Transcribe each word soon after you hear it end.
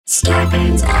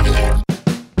Scarpins Avenue.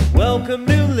 Welcome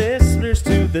new listeners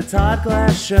to the Todd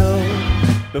Glass Show.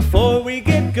 Before we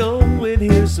get going,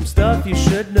 here's some stuff you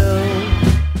should know.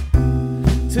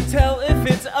 To tell if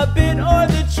it's a bit or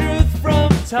the truth from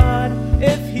Todd.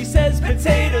 If he says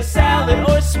potato salad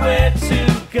or swear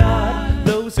to God,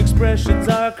 those expressions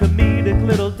are comedic,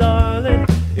 little darling.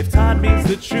 If Todd means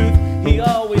the truth, he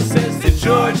always says to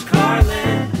George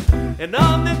Carlin. And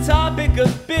on the topic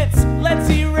of bits, let's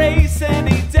erase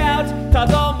any doubt.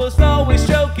 Todd's almost always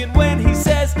joking when he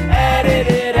says edit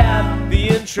it out. The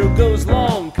intro goes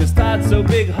long cause Todd's so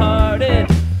big-hearted.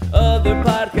 Other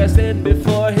podcasts end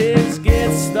before his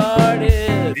gets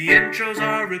started. The intros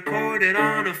are recorded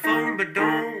on a phone, but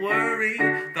don't worry,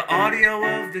 the audio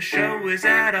of the show is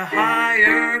at a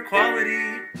higher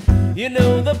quality. You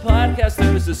know the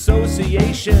Podcasters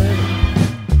Association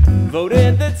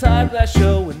voted the Todd Glass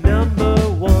Show number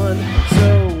one.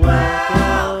 So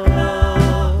welcome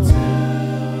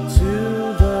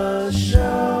to the show.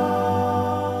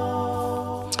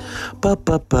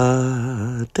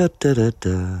 Ba-ba-ba,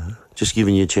 da-da-da-da. Just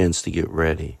giving you a chance to get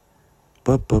ready.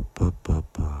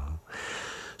 Ba-ba-ba-ba-ba.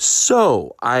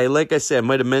 So, like I said, I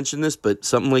might have mentioned this, but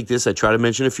something like this I try to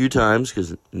mention a few times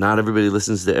because not everybody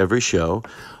listens to every show.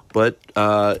 But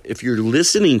if you're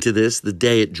listening to this the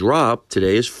day it dropped,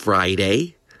 today is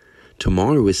Friday,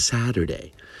 tomorrow is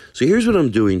Saturday. So here's what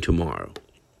I'm doing tomorrow,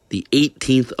 the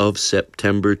 18th of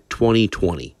September,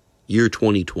 2020, year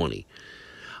 2020.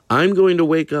 I'm going to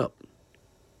wake up.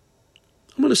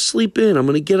 I'm going to sleep in. I'm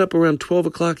going to get up around 12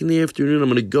 o'clock in the afternoon. I'm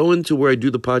going to go into where I do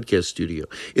the podcast studio.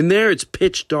 In there, it's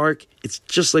pitch dark. It's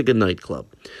just like a nightclub.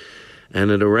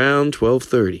 And at around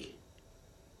 12:30,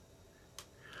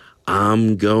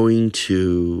 I'm going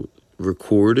to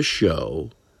record a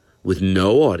show with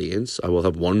no audience. I will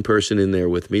have one person in there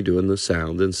with me doing the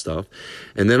sound and stuff.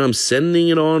 And then I'm sending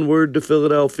it onward to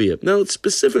Philadelphia. Now, it's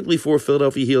specifically for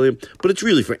Philadelphia Helium, but it's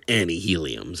really for any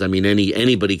heliums. I mean,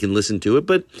 anybody can listen to it,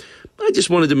 but I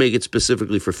just wanted to make it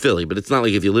specifically for Philly. But it's not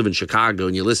like if you live in Chicago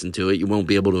and you listen to it, you won't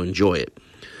be able to enjoy it.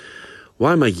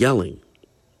 Why am I yelling?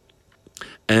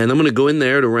 And I'm going to go in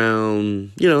there at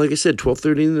around, like I said,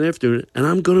 12:30 in the afternoon, and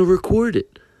I'm going to record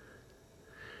it.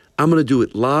 I'm going to do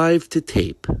it live to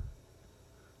tape.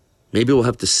 Maybe we'll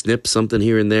have to snip something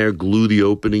here and there, glue the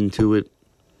opening to it.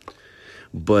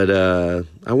 But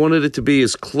I wanted it to be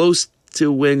as close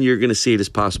to when you're going to see it as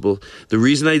possible. The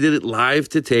reason I did it live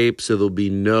to tape, so there'll be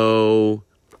no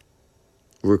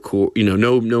no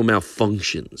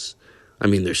malfunctions. I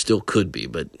mean, there still could be,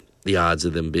 but the odds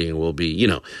of them being will be,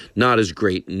 not as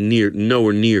great,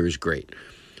 nowhere near as great.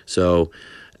 So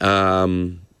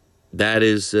that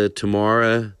is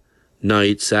tomorrow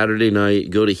night, Saturday night.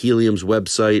 Go to Helium's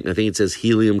website, and I think it says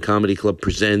Helium Comedy Club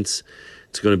Presents.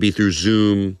 It's going to be through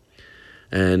Zoom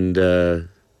and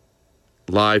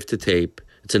live to tape.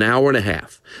 It's an hour and a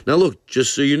half. Now, look,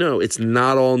 just so you know, it's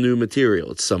not all new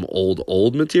material. It's some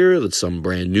old material. It's some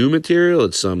brand new material.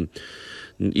 It's some,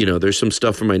 there's some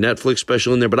stuff from my Netflix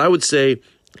special in there, but I would say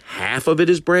half of it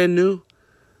is brand new.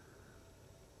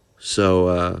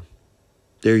 So,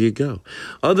 there you go.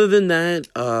 Other than that,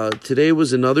 today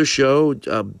was another show,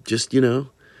 just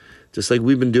like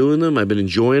we've been doing them. I've been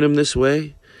enjoying them this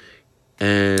way,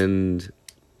 and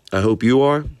I hope you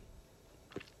are.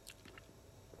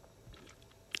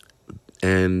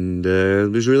 And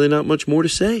there's really not much more to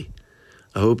say.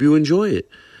 I hope you enjoy it.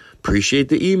 Appreciate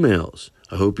the emails.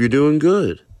 I hope you're doing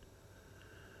good.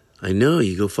 I know,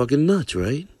 you go fucking nuts,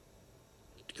 right?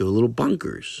 You go a little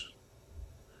bonkers.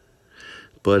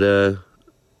 But,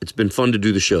 it's been fun to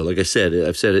do the show. Like I said,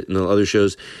 I've said it in the other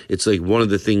shows. It's like one of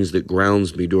the things that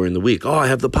grounds me during the week. Oh, I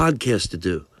have the podcast to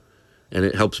do. And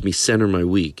it helps me center my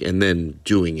week. And then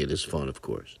doing it is fun, of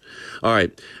course. All right.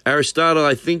 Aristotle,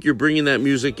 I think you're bringing that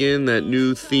music in, that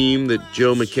new theme that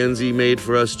Joe McKenzie made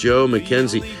for us. Joe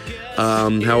McKenzie,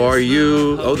 how are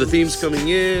you? Oh, the theme's coming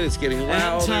in. It's getting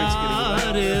louder.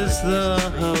 Todd is the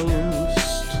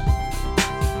host.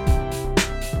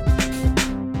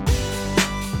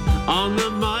 On the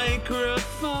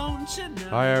microphone tonight.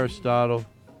 Hi, Aristotle.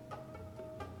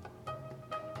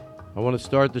 I want to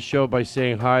start the show by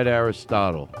saying hi to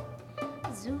Aristotle.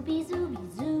 Zooby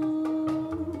zooby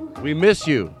zoo. We miss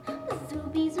you.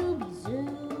 Zooby zooby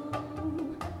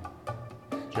zoo.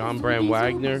 John Brand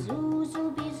Wagner, Zoo,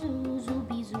 zooby zoo,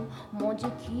 zooby zoo. Mon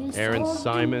Dieu, qu'ils Aaron sont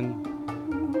Simon,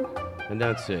 doux. and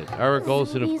that's it. Eric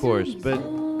Olson, of course, but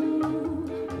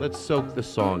let's soak the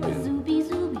song in. Zooby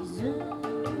zooby zoo.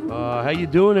 How you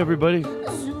doing, everybody?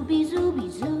 Zooby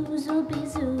zooby zoo, zooby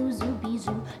zoo, zooby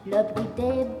zoo. Le bruit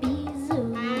des bisous.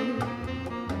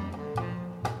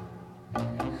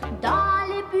 Dans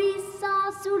les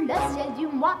buissons, sous le ciel du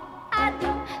moi à deux.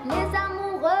 Les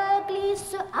amoureux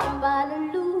glissent à pas le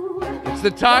loup. It's the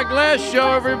Todd Glass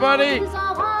Show, everybody.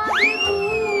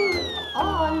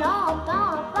 On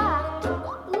l'entend partout.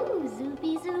 Ouh,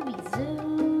 zoubi, zoubi,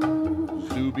 zoo.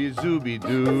 Zooby zooby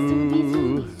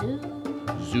doo.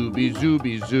 Zooby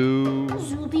zooby zoo.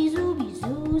 Zoubi, zoubi,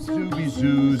 zoo. Zooby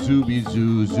zoo, zooby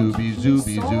zoo, zooby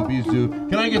zooby zooby zoo.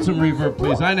 Can I get some reverb,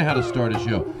 please? I know how to start a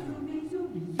show.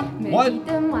 What?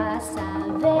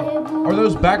 Are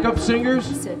those backup singers?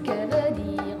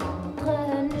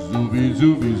 Zooby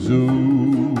zooby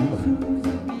zoo.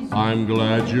 I'm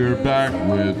glad you're back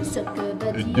with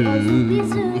do.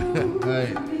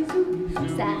 Hey.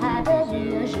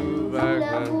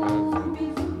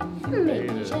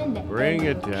 Bring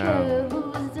it down.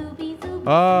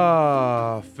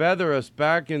 Ah, feather us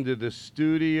back into the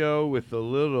studio with a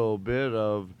little bit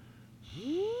of...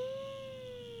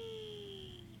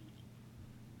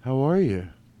 How are you?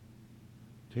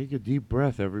 Take a deep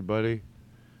breath, everybody.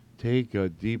 Take a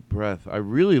deep breath. I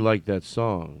really like that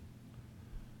song.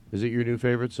 Is it your new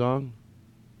favorite song?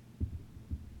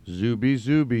 Zooby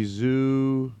zooby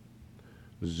zoo.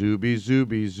 Zooby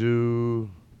zooby zoo.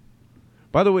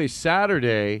 By the way,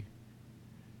 Saturday,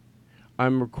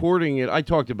 I'm recording it. I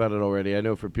talked about it already. I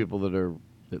know for people that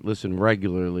listen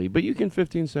regularly, but you can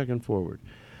 15-second forward.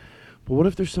 But what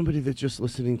if there's somebody that's just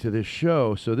listening to this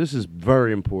show? So this is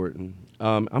very important.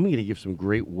 I'm going to give some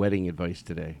great wedding advice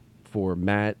today for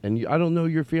Matt. And I don't know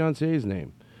your fiance's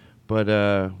name, but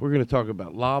we're going to talk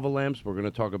about lava lamps. We're going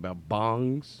to talk about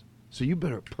bongs. So you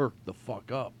better perk the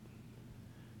fuck up.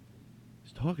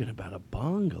 He's talking about a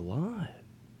bong a lot.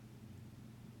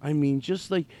 I mean, just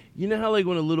like, you know how like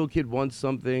when a little kid wants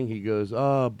something, he goes,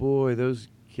 oh boy, those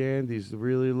candies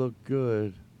really look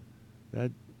good.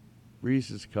 That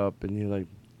Reese's cup, and you're like,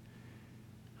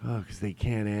 oh, because they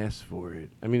can't ask for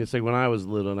it. I mean, it's like when I was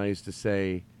little and I used to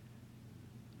say,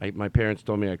 my parents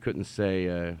told me I couldn't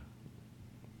say,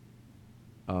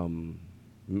 can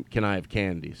I have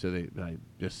candy? So I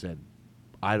just said,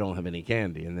 I don't have any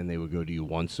candy. And then they would go, do you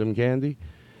want some candy?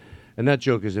 And that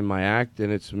joke is in my act,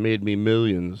 and it's made me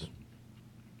millions.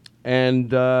 And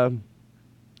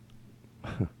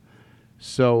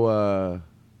so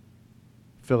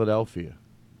Philadelphia.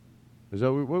 Is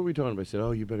that what were we talking about? I said,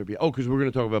 oh, you better be. Oh, because we're going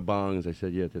to talk about bongs. I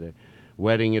said, yeah, today.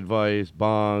 Wedding advice,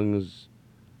 bongs,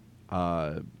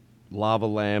 lava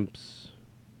lamps.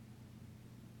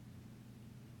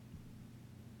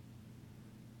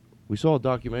 We saw a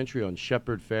documentary on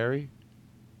Shepard Fairey.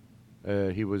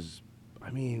 He was,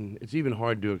 I mean, it's even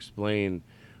hard to explain,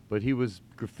 but he was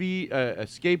a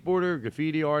skateboarder,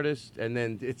 graffiti artist, and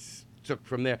then it's took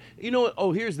from there. You know what?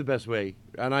 Oh, here's the best way,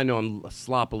 and I know I'm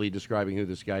sloppily describing who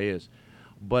this guy is,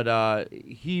 but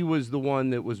he was the one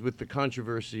that was with the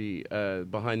controversy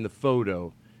behind the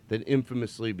photo that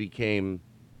infamously became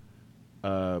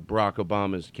Barack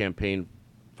Obama's campaign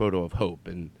photo of hope,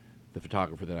 and the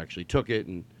photographer that actually took it,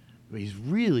 and he's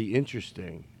really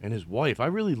interesting. And his wife, I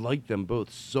really like them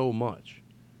both so much,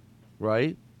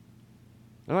 right?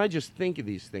 And I just think of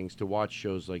these things to watch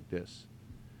shows like this.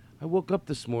 I woke up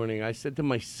this morning, I said to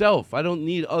myself, I don't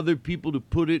need other people to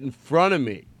put it in front of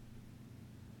me.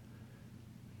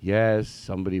 Yes,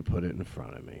 somebody put it in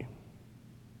front of me.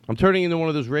 I'm turning into one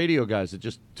of those radio guys that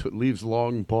just leaves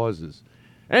long pauses.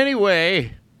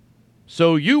 Anyway,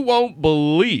 so you won't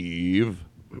believe...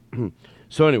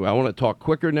 So anyway, I want to talk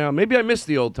quicker now. Maybe I missed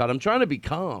the old Todd. I'm trying to be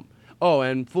calm. Oh,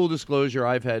 and full disclosure,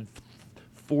 I've had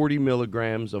 40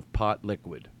 milligrams of pot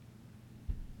liquid.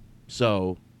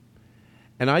 So...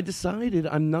 And I decided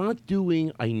I'm not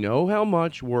doing, I know how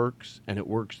much works, and it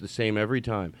works the same every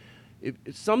time.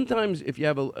 Sometimes if you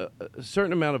have a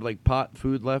certain amount of like pot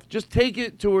food left, just take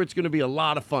it to where it's going to be a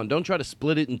lot of fun. Don't try to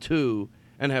split it in two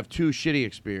and have two shitty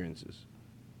experiences.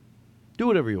 Do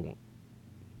whatever you want.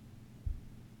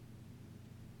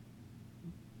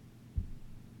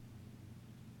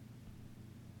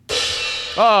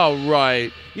 All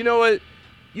right. You know what?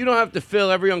 You don't have to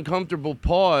fill every uncomfortable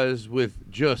pause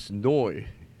with just noise.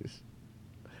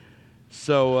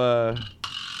 So,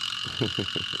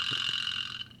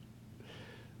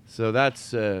 so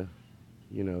that's, you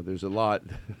know, there's a lot.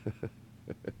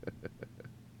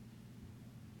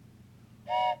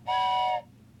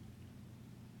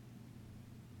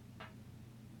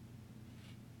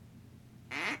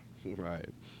 Right.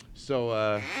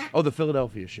 So, oh, the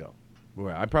Philadelphia show.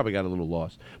 Well, I probably got a little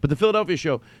lost. But the Philadelphia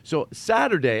show. So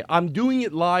Saturday, I'm doing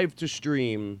it live to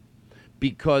stream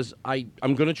because I'm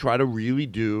going to try to really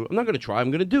do... I'm not going to try.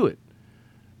 I'm going to do it.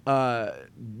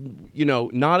 You know,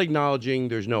 not acknowledging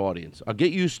there's no audience. I'll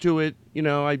get used to it. You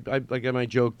know, I like my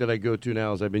joke that I go to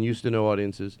now is I've been used to no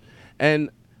audiences. And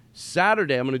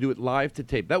Saturday, I'm going to do it live to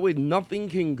tape. That way, nothing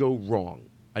can go wrong.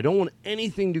 I don't want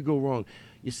anything to go wrong.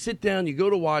 You sit down, you go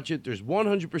to watch it. There's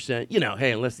 100%. You know,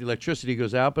 hey, unless the electricity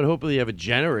goes out, but hopefully you have a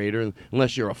generator,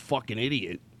 unless you're a fucking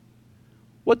idiot.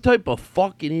 What type of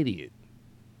fucking idiot?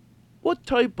 What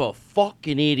type of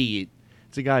fucking idiot?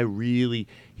 It's a guy really,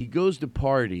 he goes to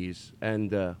parties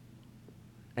and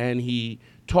he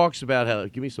talks about how,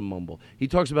 give me some mumble. He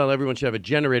talks about how everyone should have a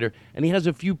generator, and he has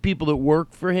a few people that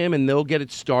work for him, and they'll get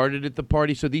it started at the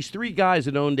party. So these three guys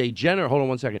that owned hold on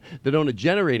one second, that own a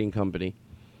generating company,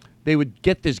 they would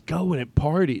get this going at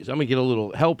parties. I'm going to get a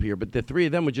little help here, but the three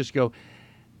of them would just go,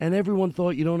 and everyone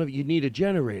thought you need a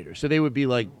generator. So they would be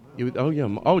like,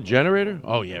 generator?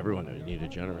 Oh, yeah, everyone knows you need a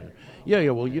generator. Yeah,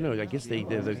 well, you know, I guess they're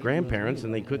the grandparents,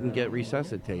 and they couldn't get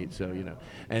resuscitate, so, you know.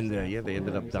 And, they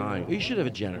ended up dying. You should have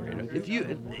a generator. If you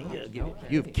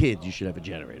have kids, you should have a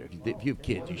generator. If you have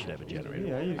kids, you should have a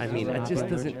generator. I mean, it just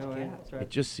doesn't, it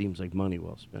just seems like money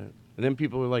well spent. And then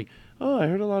people were like, oh, I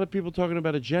heard a lot of people talking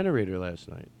about a generator last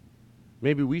night.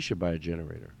 Maybe we should buy a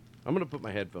generator. I'm going to put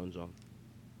my headphones on.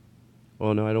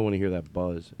 Oh, no, I don't want to hear that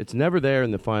buzz. It's never there in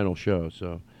the final show,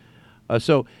 so.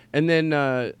 And then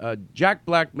Jack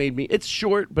Black made me, it's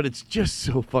short, but it's just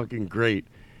so fucking great.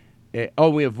 We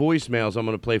have voicemails I'm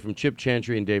going to play from Chip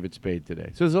Chantry and David Spade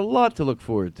today. So there's a lot to look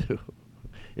forward to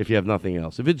if you have nothing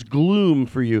else. If it's gloom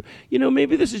for you, you know,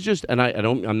 maybe this is just, and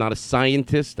I'm not a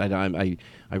scientist. I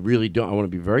really don't. I want to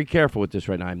be very careful with this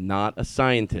right now. I'm not a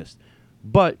scientist.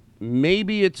 But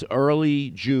maybe it's early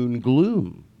June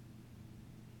gloom.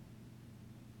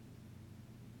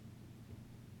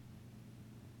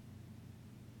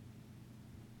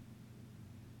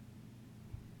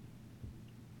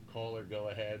 Caller, go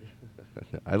ahead.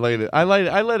 I let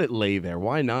it lay there.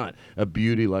 Why not? A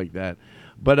beauty like that.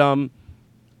 But I'm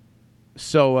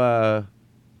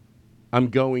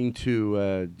going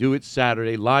to do it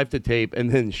Saturday live to tape and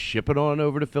then ship it on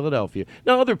over to Philadelphia.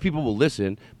 Now other people will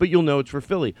listen, but you'll know it's for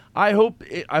Philly. I hope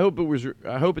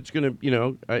it's gonna, you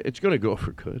know, it's gonna go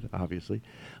for good. Obviously,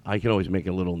 I can always make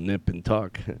a little nip and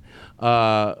tuck,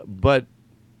 but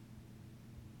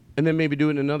and then maybe do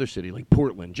it in another city like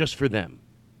Portland just for them.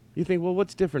 You think, well,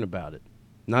 what's different about it?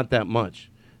 Not that much.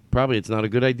 Probably it's not a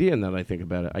good idea now that I think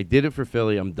about it. I did it for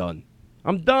Philly. I'm done.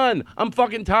 I'm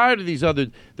fucking tired of these other.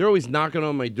 They're always knocking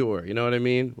on my door. You know what I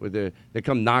mean? They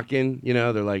come knocking. You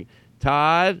know, they're like,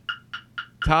 Todd,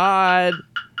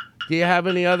 do you have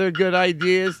any other good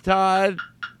ideas, Todd?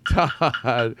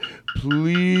 Todd,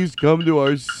 please come to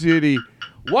our city.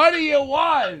 What do you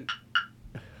want?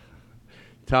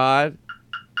 Todd,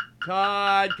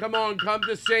 come on, come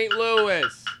to St.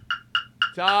 Louis.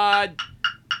 Todd,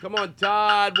 come on,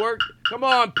 Todd, come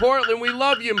on, Portland, we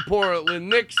love you in Portland.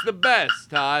 Nick's the best,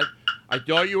 Todd. I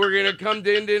thought you were going to come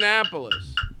to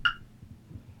Indianapolis.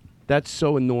 That's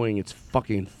so annoying, it's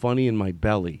fucking funny in my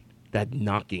belly. That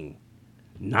knocking.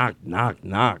 Knock, knock,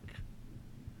 knock.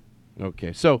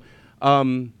 Okay, so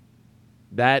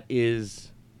that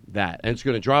is that. And it's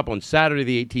going to drop on Saturday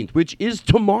the 18th, which is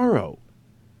tomorrow.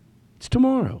 It's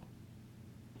tomorrow.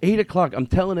 8 o'clock. I'm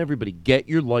telling everybody, get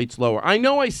your lights lower. I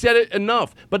know I said it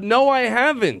enough, but no, I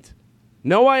haven't.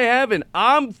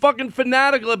 I'm fucking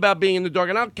fanatical about being in the dark,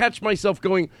 and I'll catch myself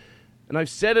going, and I've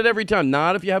said it every time,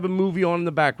 not if you have a movie on in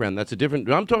the background. That's a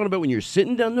different, I'm talking about when you're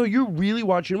sitting down. No, you're really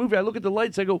watching a movie. I look at the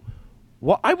lights, I go,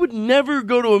 well, I would never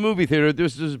go to a movie theater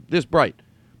this bright,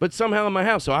 but somehow in my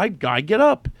house, so I get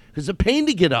up, because it's a pain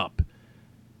to get up.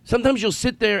 Sometimes you'll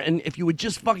sit there, and if you would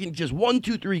just 1,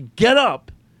 2, 3, get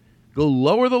up, go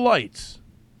lower the lights.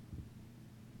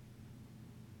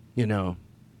 You know.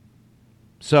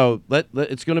 So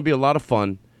it's going to be a lot of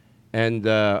fun, and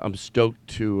I'm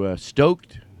stoked.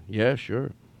 Yeah,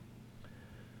 sure.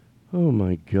 Oh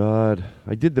my God!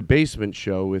 I did the basement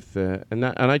show with, and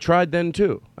I tried then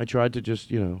too. I tried to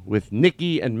just with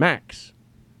Nikki and Max.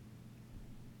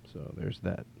 So there's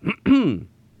that.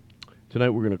 Tonight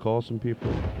we're going to call some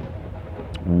people.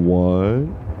 What?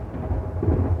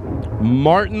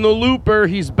 Martin the Looper,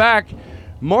 he's back.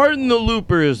 Martin the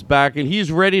Looper is back, and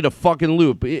he's ready to fucking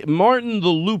loop. Martin the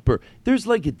Looper. There's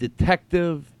like a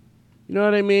detective. You know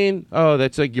what I mean? Oh,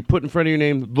 that's like you put in front of your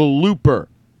name, the Looper.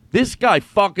 This guy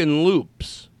fucking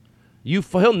loops.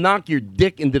 He'll knock your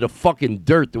dick into the fucking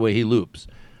dirt the way he loops.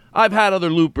 I've had other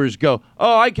loopers go,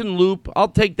 oh, I can loop. I'll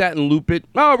take that and loop it.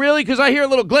 Oh, really? Because I hear a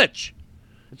little glitch.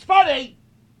 It's funny.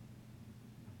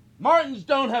 Martins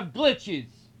don't have glitches.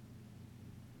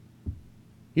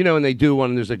 You know, when they do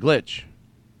one and there's a glitch.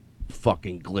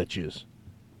 Fucking glitches.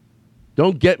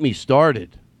 Don't get me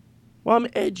started. Well, I'm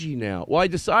edgy now. Well, I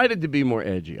decided to be more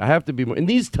edgy. I have to be more. In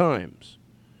these times,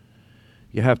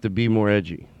 you have to be more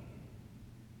edgy.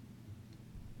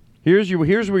 Here's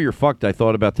where you're fucked, I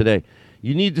thought about today.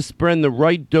 You need to spend the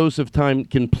right dose of time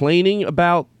complaining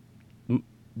about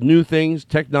new things,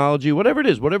 technology, whatever it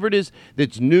is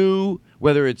that's new,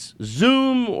 whether it's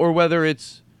Zoom or whether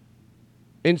it's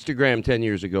Instagram 10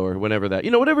 years ago or whenever that.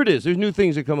 Whatever it is, there's new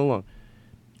things that come along.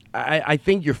 I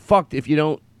think you're fucked if you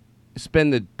don't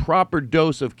spend the proper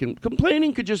dose of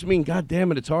complaining. Could just mean, God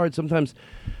damn it, it's hard. Sometimes,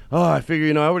 I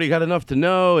figure, I already got enough to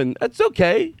know, and that's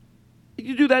okay.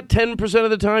 You do that 10%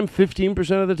 of the time,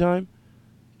 15% of the time.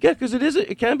 Yeah, because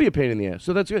it can be a pain in the ass.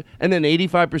 So that's good. And then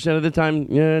 85% of the time,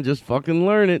 just fucking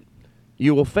learn it.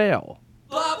 You will fail.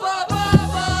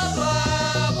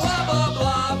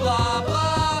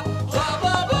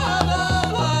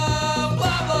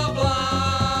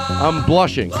 I'm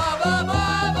blushing.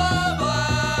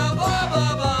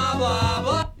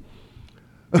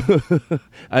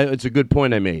 It's a good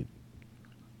point I made.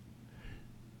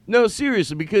 No,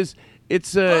 seriously, because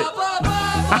it's Let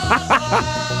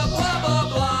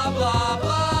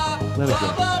it go.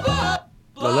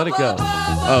 No, let it go.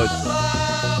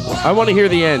 Oh, I want to hear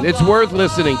the end. It's worth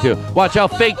listening to. Watch, I'll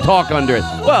fake talk under it.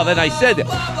 Well, then I said,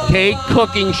 take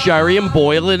cooking sherry and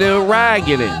boil it in a rag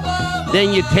in it.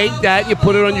 Then you take that and you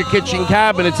put it on your kitchen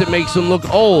cabinets. It makes them look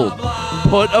old.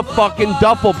 Put a fucking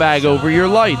duffel bag over your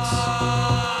lights.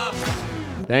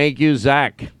 Thank you,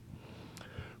 Zach.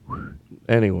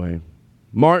 Anyway,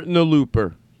 Martin the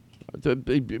Looper.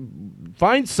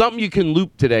 Find something you can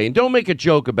loop today, and don't make a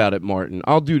joke about it, Martin.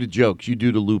 I'll do the jokes. You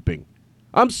do the looping.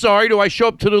 I'm sorry. Do I show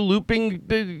up to the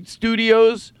looping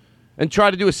studios and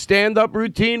try to do a stand-up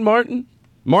routine, Martin?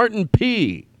 Martin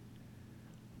P.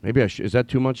 Maybe I should. Is that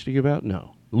too much to give out?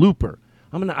 No. Looper.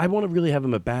 I want to really have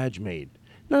him a badge made.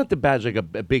 Not the badge like a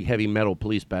big heavy metal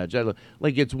police badge.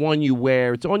 Like it's one you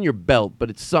wear. It's on your belt, but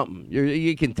it's something.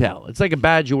 You can tell. It's like a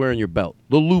badge you wear on your belt.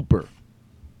 The Looper.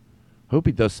 Hope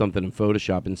he does something in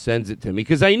Photoshop and sends it to me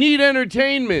because I need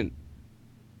entertainment.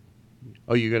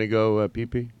 Oh, you gonna go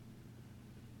pee-pee?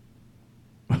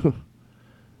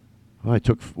 I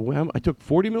took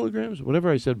 40 milligrams. Whatever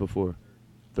I said before,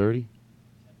 30.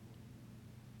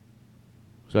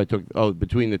 So I took.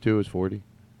 Between the two is 40.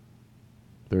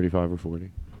 35 or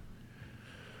 40.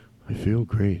 I feel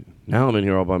great. Now I'm in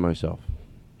here all by myself.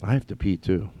 I have to pee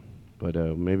too, but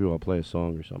maybe I'll play a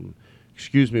song or something.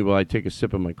 Excuse me while I take a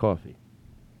sip of my coffee.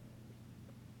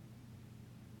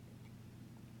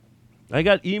 I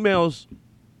got emails,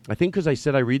 I think because I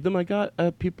said I read them, I got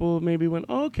people maybe went,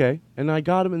 oh, okay. And I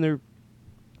got them and they're,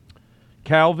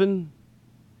 Calvin,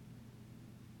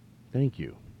 thank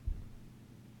you.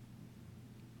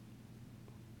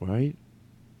 Right?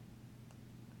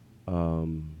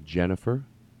 Jennifer.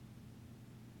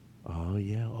 Oh,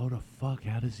 yeah. Oh, the fuck.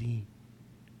 How does he?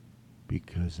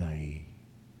 Because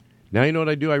Now you know what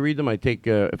I do? I read them. I take,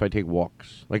 if I take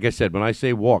walks. Like I said, when I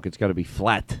say walk, it's got to be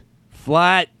flat.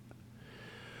 Flat!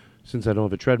 Since I don't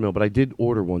have a treadmill, but I did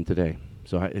order one today.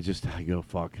 So I go,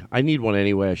 fuck. I need one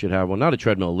anyway. I should have one. Not a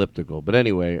treadmill, elliptical. But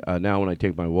anyway, now when I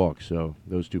take my walk, so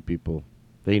those two people,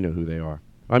 they know who they are.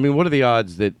 I mean, what are the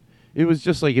odds that it was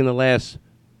just like in the last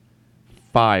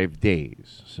 5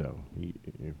 days? So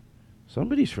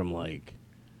somebody's from like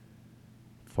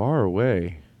far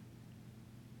away.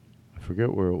 I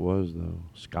forget where it was, though.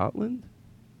 Scotland?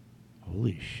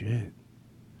 Holy shit.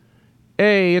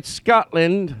 Hey, it's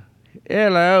Scotland.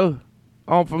 Hello.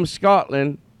 I'm from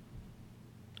Scotland.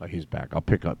 Oh, he's back. I'll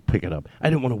pick it up. I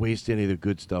didn't want to waste any of the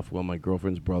good stuff while my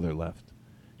girlfriend's brother left.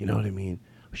 You know what I mean?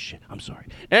 Oh, shit, I'm sorry.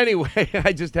 Anyway,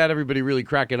 I just had everybody really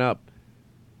cracking up.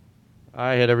 All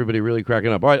right,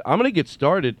 I'm going to get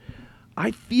started.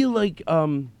 I feel like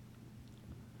I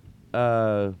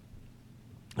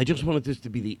just wanted this to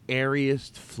be the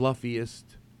airiest,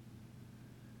 fluffiest,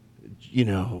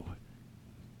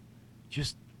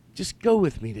 just go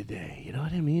with me today. You know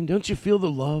what I mean? Don't you feel the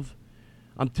love?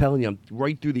 I'm telling you, I'm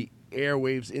right through the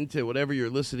airwaves into whatever you're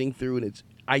listening through, and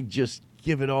I just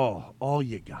give it all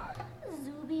you got.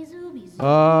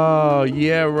 Oh,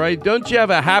 yeah, right. Don't you have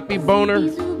a happy boner?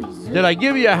 Did I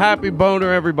give you a happy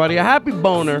boner, everybody? A happy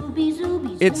boner.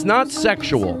 It's not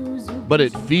sexual, but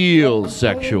it feels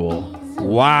sexual.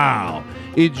 Wow.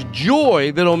 It's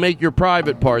joy that'll make your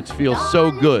private parts feel so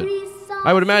good.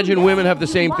 I would imagine women have the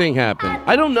same thing happen.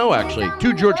 I don't know, actually.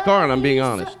 To George Carlin, I'm being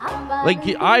honest. Like,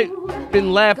 I've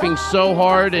been laughing so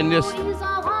hard and just...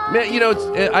 Man, in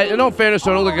all fairness,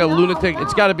 so I don't look like a lunatic.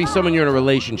 It's got to be someone you're in a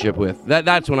relationship with.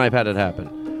 That's when I've had it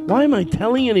happen. Why am I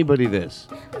telling anybody this?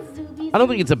 I don't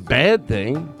think it's a bad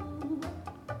thing.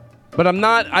 But I'm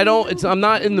not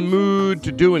in the mood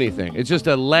to do anything. It's just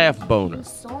a laugh boner.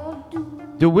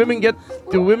 Do women get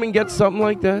something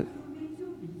like that?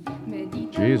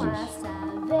 Jesus.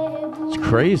 It's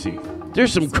crazy.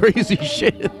 There's some crazy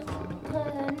shit.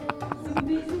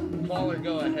 Caller,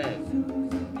 go ahead.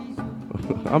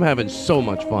 I'm having so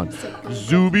much fun.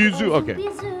 Zooby zoo. Okay.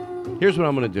 Here's what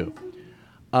I'm gonna do.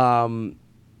 I'm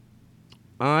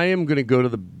gonna go to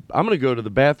the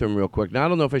bathroom real quick. Now I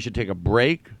don't know if I should take a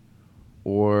break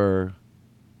or,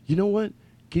 you know what?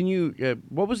 Can you?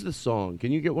 What was the song?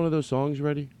 Can you get one of those songs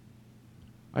ready?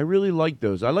 I really like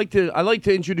those. I like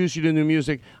to introduce you to new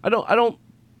music.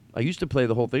 I used to play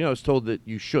the whole thing. I was told that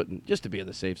you shouldn't, just to be on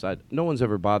the safe side. No one's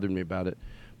ever bothered me about it.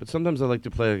 But sometimes I like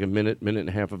to play like a minute and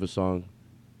a half of a song,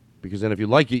 because then if you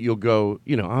like it, you'll go,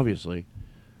 obviously,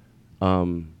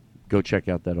 go check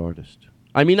out that artist.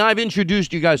 I mean, I've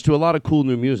introduced you guys to a lot of cool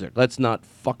new music. Let's not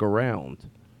fuck around.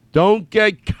 Don't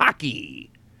get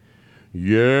cocky.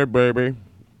 Yeah, baby.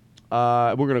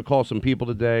 We're going to call some people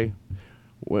today.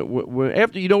 After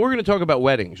we're going to talk about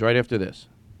weddings right after this,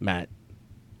 Matt.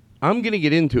 I'm going to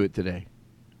get into it today.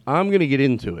 I'm going to get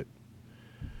into it.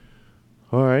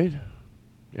 All right.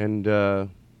 And I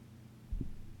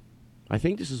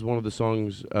think this is one of the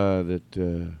songs that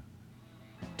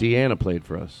Deanna played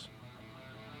for us.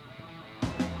 All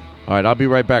right, I'll be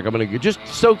right back. I'm going to just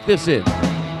soak this in.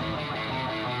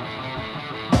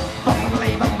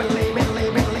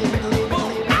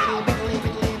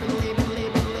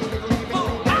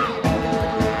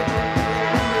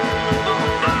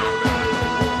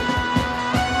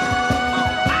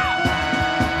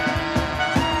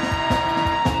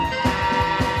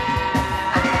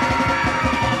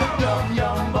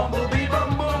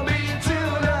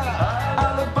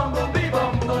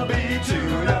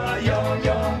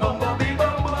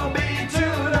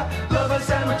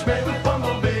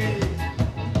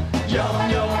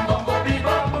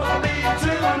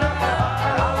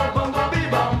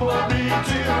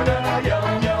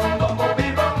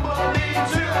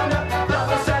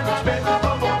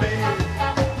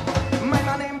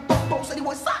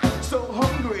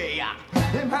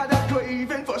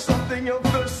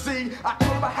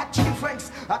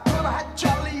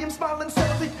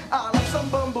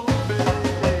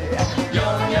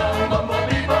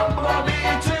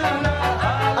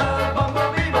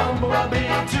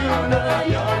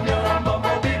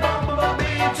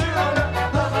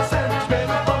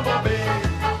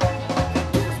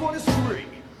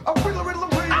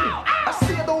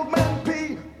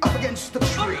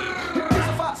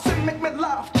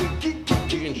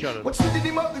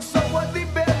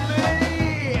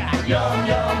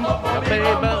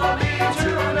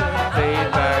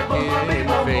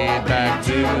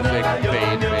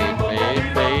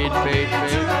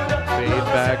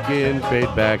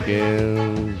 Fade back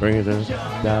in, bring it in.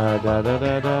 Da da da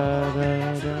da da da da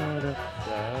da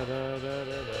da da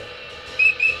da.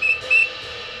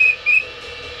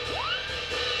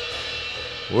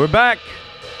 We're back.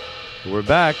 We're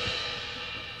back.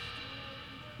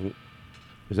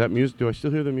 Is that music? Do I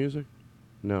still hear the music?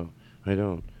 No, I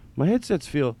don't. My headsets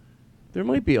feel there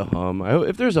might be a hum.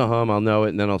 If there's a hum, I'll know it,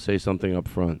 and then I'll say something up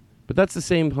front. But that's the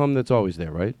same hum that's always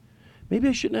there, right? Maybe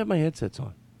I shouldn't have my headsets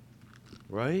on,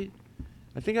 right?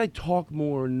 I think I talk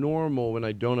more normal when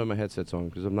I don't have my headsets on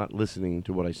because I'm not listening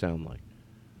to what I sound like.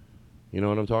 You know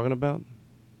what I'm talking about?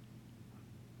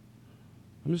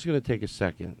 I'm just going to take a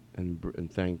second and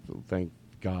thank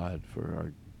God for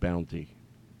our bounty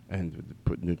and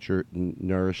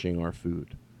nourishing our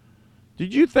food.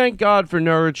 Did you thank God for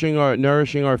nourishing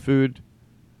our food?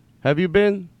 Have you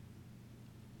been?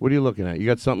 What are you looking at? You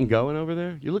got something going over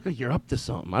there? You look like you're up to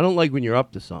something. I don't like when you're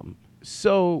up to something.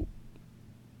 So,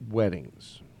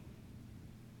 weddings,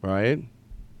 right?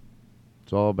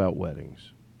 It's all about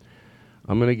weddings.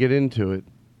 I'm going to get into it.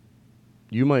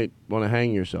 You might want to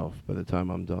hang yourself by the time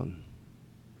I'm done.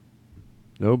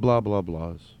 No blah, blah,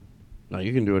 blahs. Now,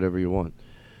 you can do whatever you want.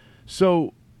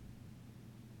 So,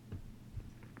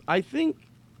 I think,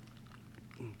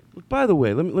 by the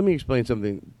way, let me explain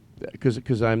something,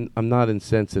 because I'm not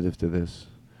insensitive to this.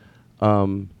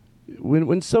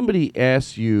 When somebody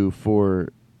asks you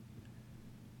for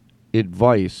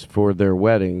advice for their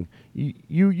wedding,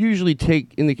 you usually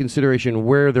take into consideration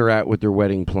where they're at with their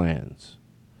wedding plans.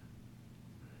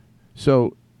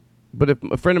 So, but if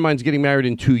a friend of mine's getting married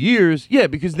in 2 years, yeah,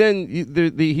 because then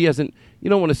he hasn't, you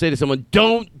don't want to say to someone,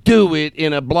 don't do it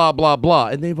in a blah, blah, blah,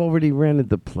 and they've already rented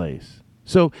the place.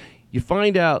 So you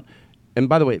find out, and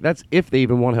by the way, that's if they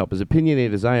even want help. As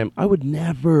opinionated as I am, I would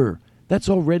never. That's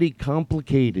already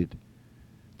complicated.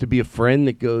 To be a friend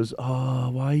that goes, oh,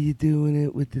 why are you doing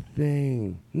it with the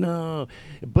thing? No.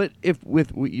 But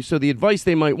so the advice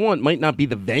they might want might not be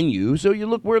the venue, so you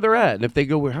look where they're at. And if they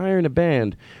go, we're hiring a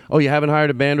band. Oh, you haven't hired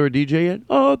a band or a DJ yet?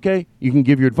 Oh, okay. You can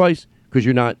give your advice. because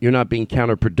you're not being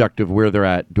counterproductive where they're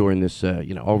at during this,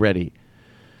 already.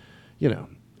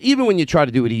 Even when you try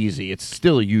to do it easy, it's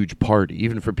still a huge party,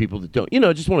 even for people that don't,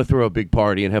 just want to throw a big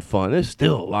party and have fun. There's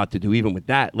still a lot to do even with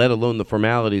that, let alone the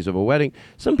formalities of a wedding.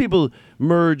 Some people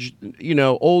merge,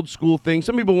 old school things.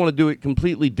 Some people want to do it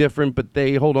completely different, but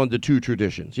they hold on to two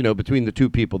traditions, between the two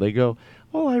people. They go,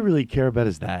 all I really care about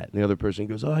is that. And the other person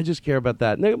goes, oh, I just care about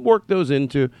that. And they work those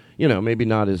into, maybe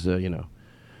not as,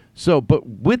 So, but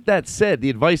with that said,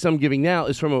 the advice I'm giving now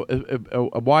is from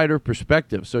a wider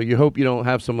perspective. So you hope you don't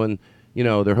have someone,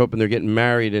 they're hoping they're getting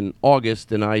married in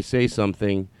August and I say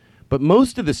something. But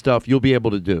most of the stuff you'll be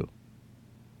able to do.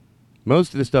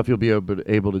 Most of the stuff you'll be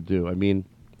able to do. I mean,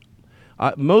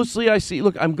 mostly I see,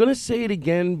 look, I'm going to say it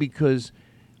again because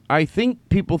I think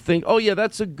people think, oh, yeah,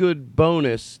 that's a good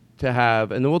bonus to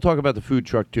have. And then we'll talk about the food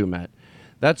truck too, Matt.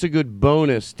 That's a good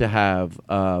bonus to have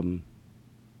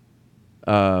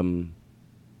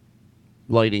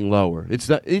lighting lower. It's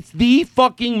the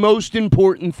fucking most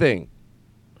important thing.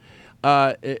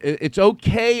 It's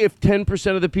okay if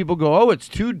 10% of the people go, oh, it's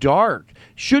too dark.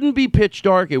 Shouldn't be pitch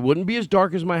dark. It wouldn't be as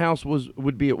dark as my house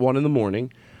would be at 1 a.m.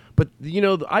 But,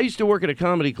 I used to work at a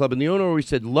comedy club, and the owner always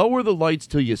said, lower the lights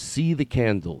till you see the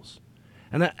candles.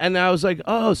 And I was like,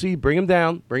 oh, so you bring them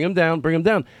down, bring them down, bring them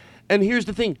down. And here's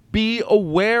the thing. Be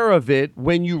aware of it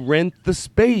when you rent the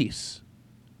space.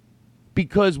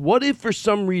 Because what if for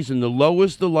some reason the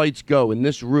lowest the lights go in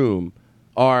this room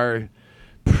are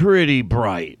pretty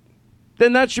bright?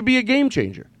 Then that should be a game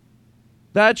changer.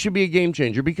 That should be a game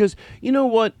changer because you know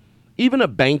what? Even a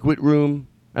banquet room,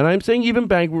 and I'm saying even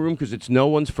banquet room because it's no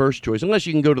one's first choice, unless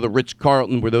you can go to the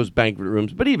Ritz-Carlton where those banquet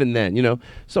rooms, but even then,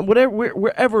 so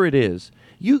wherever it is,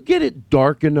 you get it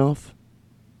dark enough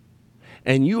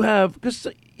and you have, because,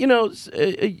 you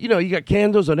got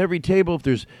candles on every table. If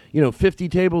there's, 50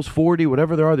 tables, 40,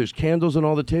 whatever there are, there's candles on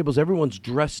all the tables. Everyone's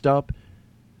dressed up.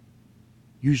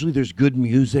 Usually there's good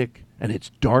music and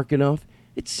it's dark enough.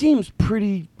 It seems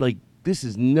pretty like this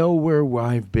is nowhere where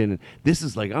I've been. This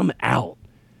is like, I'm out.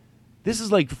 This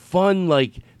is like fun,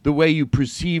 like the way you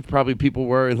perceive probably people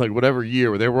were in like whatever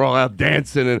year where they were all out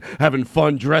dancing and having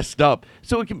fun dressed up.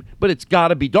 So but it's got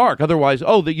to be dark. Otherwise,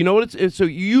 so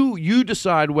you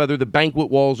decide whether the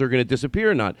banquet walls are going to disappear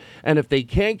or not. And if they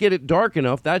can't get it dark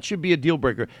enough, that should be a deal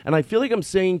breaker. And I feel like I'm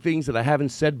saying things that I haven't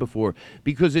said before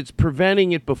because it's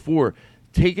preventing it before.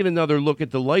 Taking another look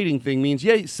at the lighting thing means,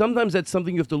 sometimes that's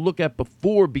something you have to look at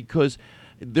before because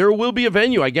there will be a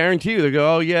venue. I guarantee you. They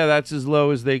go, oh, yeah, that's as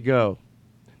low as they go.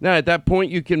 Now, at that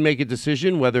point, you can make a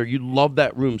decision whether you love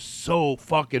that room so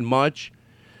fucking much.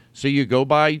 So you go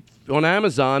buy on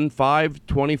Amazon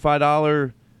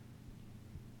 $25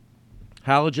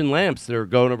 halogen lamps that are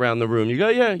going around the room. You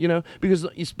go, because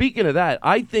speaking of that,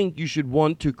 I think you should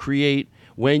want to create,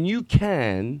 when you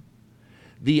can,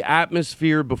 the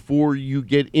atmosphere before you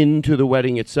get into the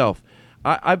wedding itself.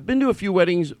 I've been to a few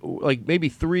weddings, like maybe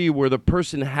 3, where the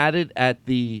person had it at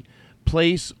the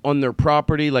place on their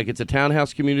property, like it's a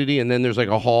townhouse community, and then there's like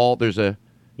a hall, there's a,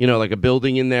 like a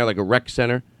building in there, like a rec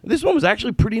center. This one was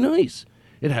actually pretty nice.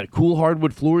 It had cool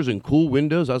hardwood floors and cool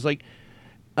windows. I was like,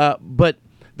 but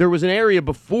there was an area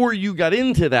before you got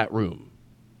into that room.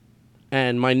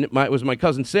 And it was my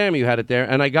cousin Sammy who had it there,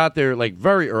 and I got there like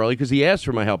very early because he asked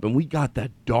for my help, and we got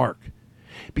that dark.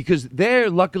 Because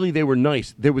luckily they were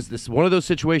nice. There was one of those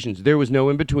situations. There was no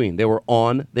in between. They were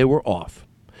on, they were off.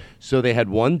 So they had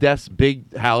one big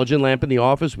halogen lamp in the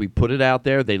office. We put it out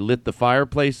there. They lit the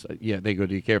fireplace. Yeah, they go,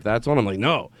 do you care if that's on? I'm like,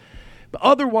 no. But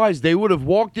otherwise, they would have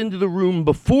walked into the room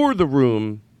before the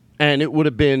room, and it would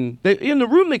have been, in the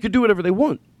room they could do whatever they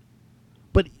want.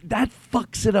 But that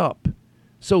fucks it up.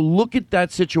 So look at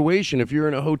that situation. If you're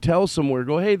in a hotel somewhere,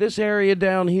 go, hey, this area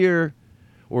down here,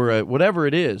 or whatever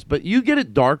it is. But you get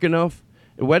it dark enough.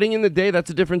 A wedding in the day, that's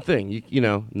a different thing.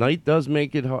 Night does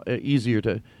make it easier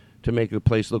to make a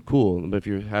place look cool. But if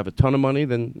you have a ton of money,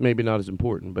 then maybe not as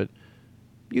important. But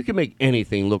you can make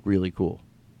anything look really cool.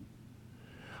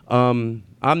 I'm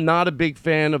not a big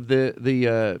fan of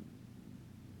the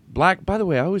black. By the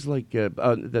way, I always like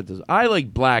I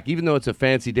like black, even though it's a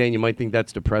fancy day and you might think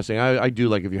that's depressing. I do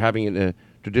like if you're having it in a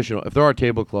traditional. If there are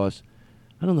tablecloths,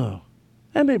 I don't know.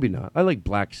 Maybe not. I like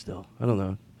black still. I don't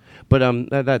know. But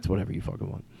that's whatever you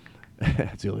fucking want.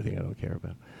 That's the only thing I don't care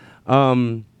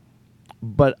about.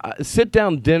 But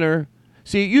sit-down dinner.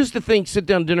 See, you used to think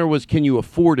sit-down dinner was can you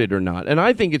afford it or not. And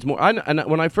I think it's more.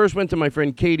 When I first went to my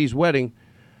friend Katie's wedding,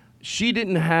 she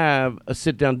didn't have a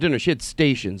sit-down dinner. She had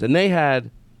stations. And they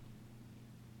had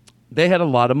a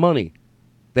lot of money.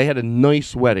 They had a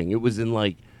nice wedding. It was in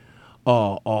like,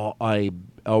 I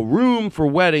a room for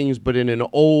weddings, but in an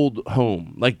old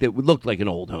home, like that looked like an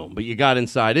old home. But you got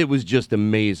inside, it was just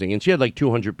amazing. And she had like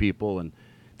 200 people, and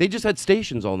they just had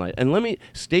stations all night. And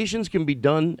stations can be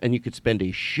done, and you could spend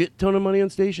a shit ton of money on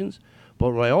stations.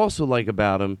 But what I also like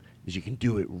about them is you can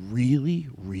do it really,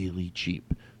 really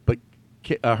cheap. But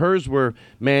hers were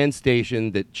manned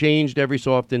station that changed every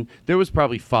so often. There was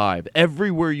probably 5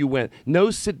 everywhere you went.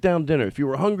 No sit-down dinner. If you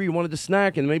were hungry, you wanted to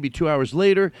snack, and maybe 2 hours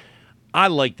later, I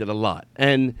liked it a lot.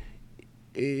 And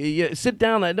sit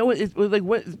down. I know it was like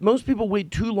most people wait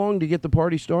too long to get the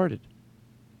party started.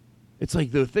 It's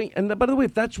like the thing. And by the way,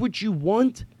 if that's what you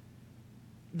want,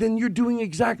 then you're doing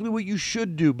exactly what you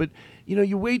should do. But,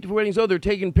 you wait for weddings. Oh, they're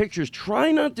taking pictures.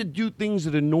 Try not to do things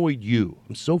that annoyed you.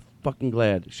 I'm so fucking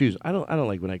glad. Excuse me. I don't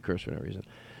like when I curse for no reason.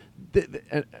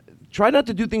 Try not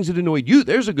to do things that annoyed you.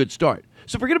 There's a good start.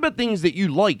 So forget about things that you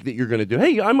like that you're going to do. Hey,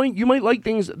 you might like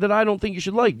things that I don't think you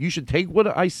should like. You should take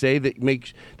what I say that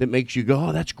makes you go,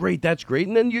 oh, that's great,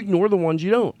 and then you ignore the ones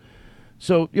you don't.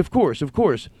 So of course,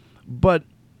 but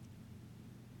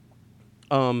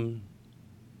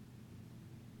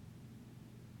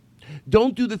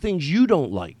don't do the things you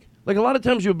don't like. Like a lot of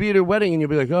times you'll be at a wedding and you'll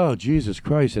be like, oh, Jesus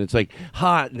Christ. And it's like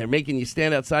hot and they're making you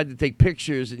stand outside to take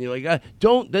pictures. And you're like,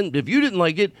 don't. Then if you didn't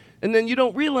like it and then you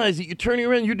don't realize that you're turning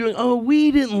around, you're doing, oh, we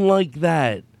didn't like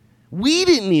that. We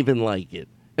didn't even like it.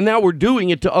 And now we're doing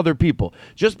it to other people.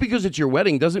 Just because it's your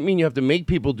wedding doesn't mean you have to make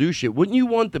people do shit. Wouldn't you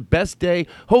want the best day?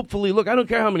 Hopefully, look, I don't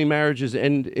care how many marriages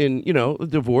end in, a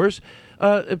divorce.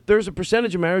 If there's a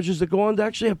percentage of marriages that go on to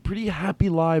actually have pretty happy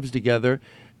lives together.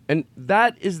 And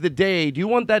that is the day. Do you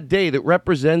want that day that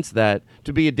represents that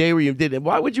to be a day where you did it?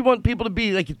 Why would you want people to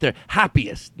be like at their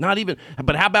happiest? Not even.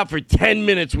 But how about for 10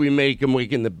 minutes we make them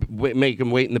wait in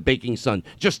the baking sun?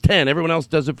 Just 10. Everyone else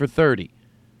does it for 30.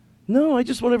 No, I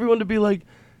just want everyone to be like,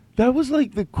 that was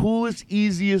like the coolest,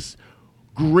 easiest,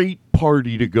 great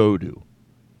party to go to.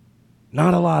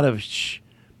 Not a lot of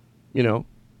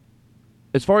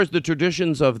As far as the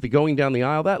traditions of the going down the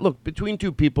aisle, look, between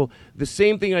two people, the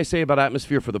same thing I say about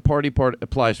atmosphere for the party part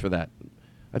applies for that.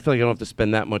 I feel like I don't have to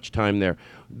spend that much time there.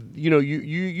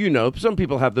 Some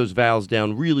people have those vows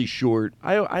down really short.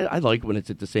 I like when it's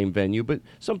at the same venue, but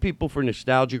some people, for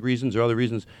nostalgic reasons or other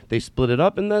reasons, they split it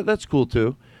up, and that's cool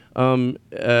too.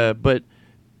 But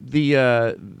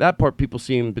that part, people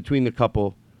seem between the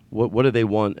couple, what do they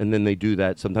want, and then they do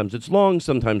that. Sometimes it's long,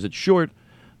 sometimes it's short.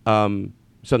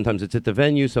 Sometimes it's at the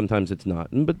venue, sometimes it's not.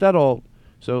 But all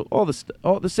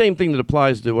the same thing that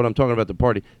applies to what I'm talking about the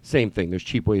party, same thing. There's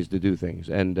cheap ways to do things.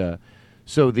 And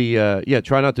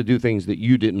try not to do things that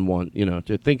you didn't want,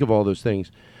 to think of all those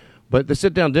things. But the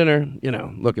sit-down dinner,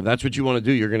 look, if that's what you want to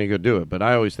do, you're going to go do it. But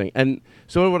I always think, and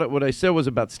so what I said was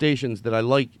about stations that I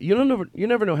like. You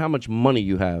never know how much money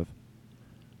you have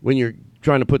when you're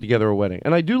trying to put together a wedding.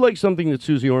 And I do like something that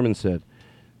Susie Orman said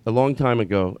a long time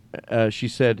ago. She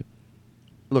said,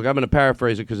 look, I'm going to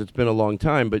paraphrase it because it's been a long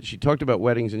time, but she talked about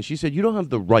weddings, and she said, you don't have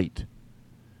the right,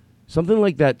 something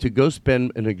like that, to go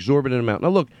spend an exorbitant amount. Now,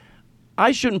 look,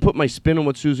 I shouldn't put my spin on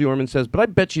what Susie Orman says, but I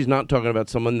bet she's not talking about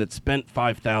someone that spent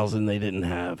 $5,000 they didn't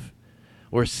have,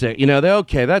 or $6,000.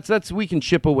 Okay, that's we can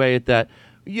chip away at that.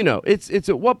 It's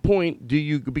at what point do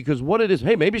you, because what it is,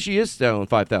 hey, maybe she is selling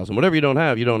 $5,000. Whatever you don't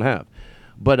have, you don't have.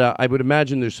 But I would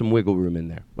imagine there's some wiggle room in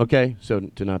there, okay? So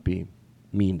to not be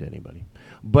mean to anybody.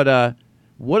 But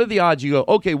what are the odds you go,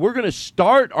 okay, we're going to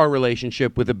start our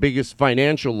relationship with the biggest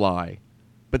financial lie,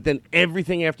 but then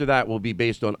everything after that will be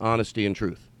based on honesty and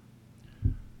truth?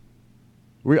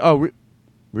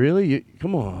 Really?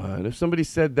 Come on. If somebody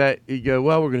said that, you go,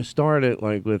 well, we're going to start it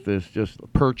like with this just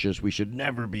purchase we should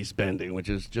never be spending, which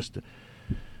is just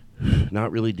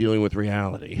not really dealing with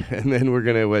reality. And then we're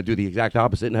going to do the exact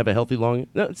opposite and have a healthy long...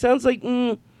 No, it sounds like,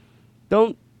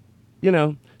 don't,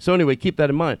 So anyway, keep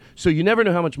that in mind. So you never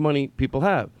know how much money people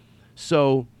have.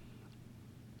 So,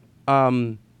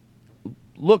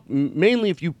 look, mainly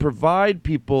if you provide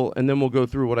people, and then we'll go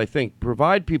through what I think,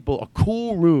 provide people a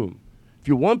cool room. If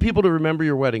you want people to remember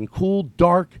your wedding, cool,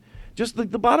 dark, just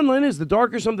the bottom line is, the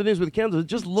darker something is with candles, it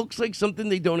just looks like something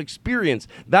they don't experience.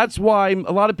 That's why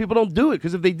a lot of people don't do it,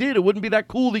 because if they did, it wouldn't be that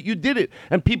cool that you did it,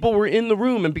 and people were in the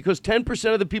room, and because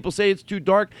 10% of the people say it's too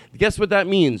dark, guess what that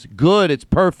means? Good, it's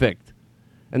perfect.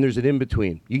 And there's an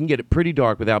in-between. You can get it pretty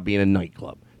dark without being a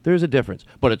nightclub. There's a difference,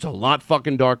 but it's a lot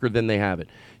fucking darker than they have it.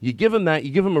 You give them that, you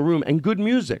give them a room, and good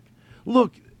music.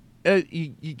 Look,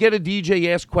 you get a DJ,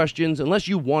 ask questions, unless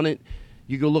you want it.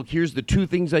 You go, look, here's the 2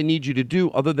 things I need you to do.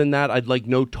 Other than that, I'd like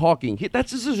no talking.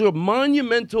 This is a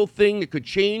monumental thing that could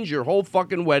change your whole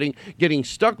fucking wedding, getting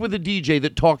stuck with a DJ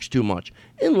that talks too much.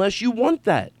 Unless you want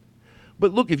that.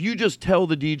 But look, if you just tell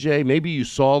the DJ, maybe you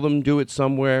saw them do it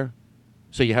somewhere,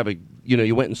 so you have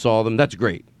you went and saw them, that's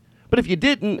great. But if you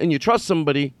didn't and you trust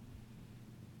somebody,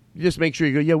 you just make sure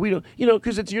you go, yeah, we don't,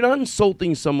 because you're not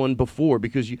insulting someone before,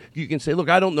 because you can say, look,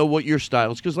 I don't know what your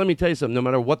style is, because let me tell you something, no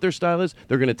matter what their style is,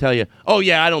 they're going to tell you, oh,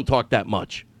 yeah, I don't talk that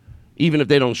much, even if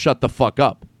they don't shut the fuck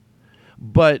up.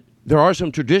 But there are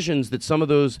some traditions that some of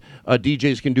those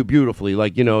DJs can do beautifully,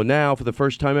 like, now for the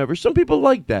first time ever, some people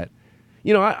like that.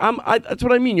 That's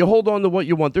what I mean. You hold on to what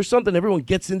you want. There's something, everyone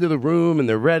gets into the room and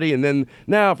they're ready. And then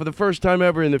now for the first time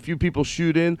ever and a few people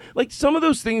shoot in. Like some of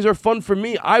those things are fun for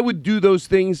me. I would do those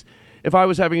things if I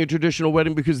was having a traditional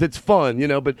wedding because it's fun,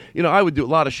 But, I would do a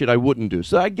lot of shit I wouldn't do.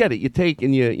 So I get it. You take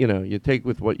and you take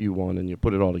with what you want and you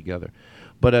put it all together.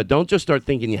 But don't just start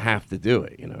thinking you have to do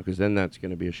it, because then that's going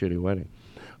to be a shitty wedding.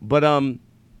 But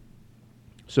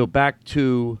so back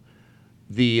to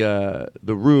the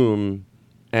room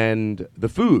and the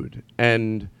food,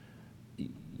 and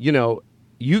you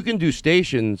can do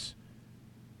stations,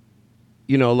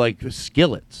 like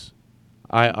skillets.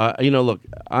 Look,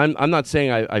 I'm not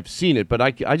saying I've seen it, but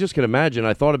I just can imagine.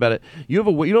 I thought about it. You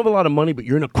don't have a lot of money, but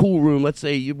you're in a cool room. Let's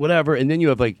say whatever, and then you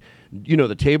have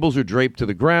the tables are draped to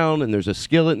the ground, and there's a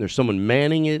skillet, and there's someone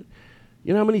manning it.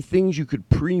 You know how many things you could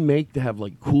pre-make to have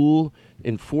cool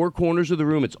in four corners of the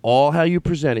room? It's all how you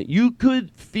present it. You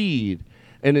could feed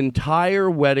an entire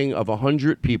wedding of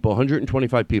 100 people,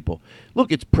 125 people.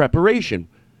 Look, it's preparation.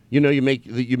 You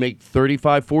make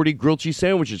 35, 40 grilled cheese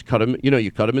sandwiches, cut them, you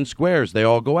cut them in squares. They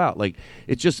all go out.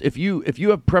 It's just, if you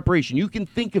have preparation, you can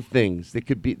think of things that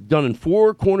could be done in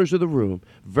four corners of the room,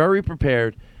 very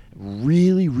prepared,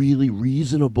 really, really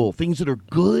reasonable, things that are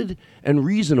good and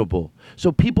reasonable.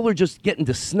 So people are just getting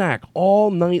to snack all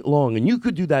night long, and you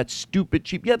could do that stupid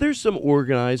cheap. Yeah, there's some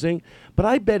organizing, but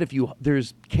I bet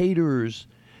there's caterers,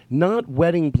 not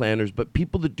wedding planners, but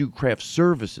people that do craft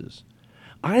services.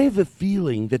 I have a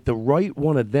feeling that the right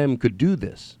one of them could do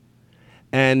this,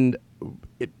 and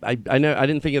I know I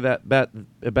didn't think of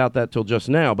about that till just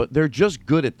now, but they're just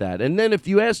good at that. And then if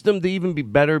you ask them to even be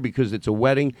better because it's a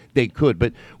wedding, they could.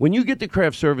 But when you get to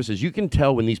craft services, you can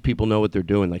tell when these people know what they're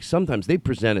doing. Like sometimes they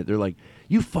present it, they're like,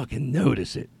 you fucking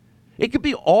notice it. It could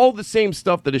be all the same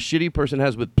stuff that a shitty person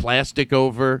has with plastic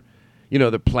over,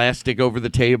 the plastic over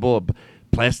the table, a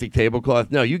plastic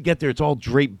tablecloth. No, you get there, it's all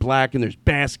draped black and there's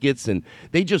baskets and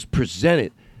they just present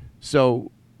it.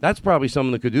 So that's probably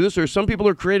someone that could do this. Or some people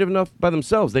are creative enough by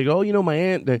themselves. They go, my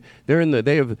aunt,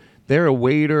 they're a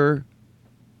waiter,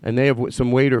 and they have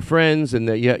some waiter friends, and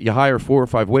you hire 4 or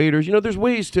 5 waiters. There's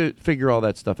ways to figure all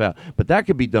that stuff out. But that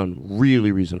could be done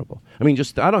really reasonable. I mean,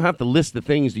 I don't have to list the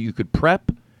things that you could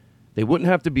prep. They wouldn't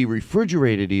have to be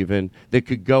refrigerated even. They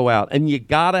could go out. And you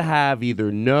got to have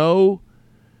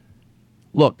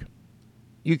look,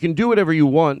 you can do whatever you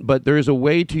want, but there is a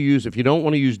way to use, if you don't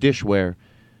want to use dishware,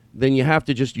 then you have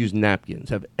to just use napkins,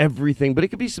 have everything. But it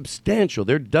could be substantial.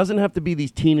 There doesn't have to be these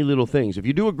teeny little things. If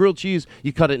you do a grilled cheese,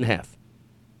 you cut it in half.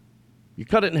 You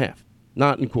cut it in half,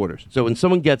 not in quarters. So when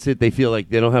someone gets it, they feel like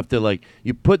they don't have to,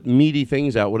 you put meaty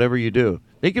things out, whatever you do.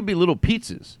 They could be little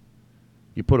pizzas.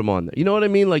 You put them on there. You know what I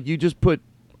mean? You just put,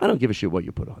 I don't give a shit what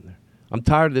you put on there. I'm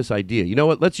tired of this idea. You know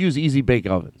what? Let's use easy bake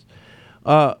ovens.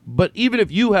 But even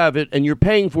if you have it and you're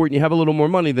paying for it and you have a little more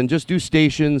money, then just do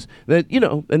stations that,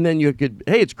 and then you could,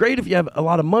 hey, it's great if you have a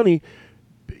lot of money,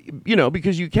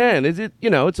 because you can. It's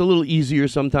a little easier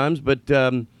sometimes, but,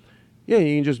 yeah,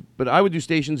 you can but I would do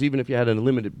stations even if you had an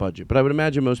unlimited budget. But I would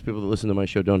imagine most people that listen to my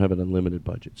show don't have an unlimited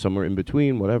budget. Somewhere in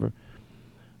between, whatever.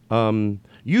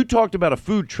 You talked about a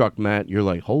food truck, Matt. You're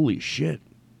like, holy shit.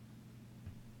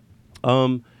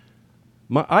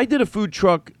 I did a food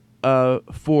truck,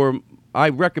 I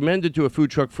recommended to a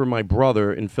food truck for my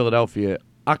brother in Philadelphia,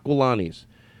 Aquilani's.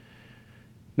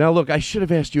 Now, look, I should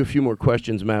have asked you a few more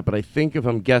questions, Matt, but I think if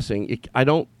I'm guessing,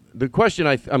 the question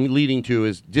I'm leading to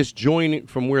is disjoining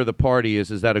from where the party is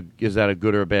that a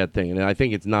good or a bad thing? And I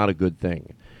think it's not a good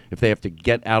thing if they have to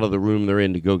get out of the room they're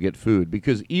in to go get food.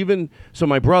 Because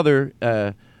my brother,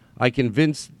 I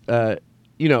convinced, to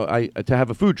have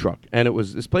a food truck. And it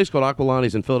was this place called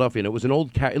Aquilani's in Philadelphia, and it was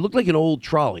it looked like an old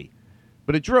trolley.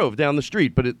 But it drove down the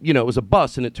street, but it was a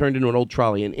bus, and it turned into an old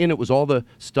trolley, and in it was all the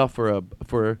stuff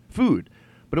for food.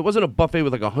 But it wasn't a buffet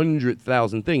with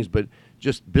 100,000 things, but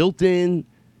just built in,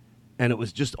 and it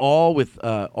was just all with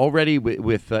already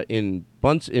with in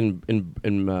bunts in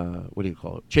what do you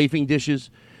call it? Chafing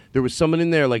dishes. There was someone in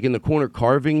there in the corner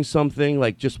carving something,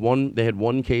 just one. They had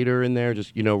one caterer in there,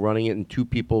 just running it, and 2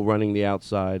 people running the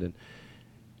outside,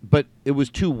 but it was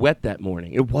too wet that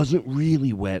morning. It wasn't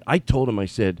really wet. I told him, I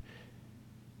said,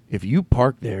 if you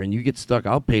park there and you get stuck,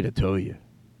 I'll pay to tow you.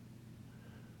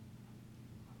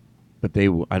 But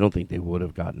I don't think they would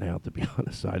have gotten out, to be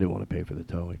honest. I didn't want to pay for the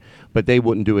towing, but they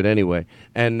wouldn't do it anyway.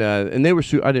 And they were.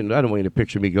 I don't want you to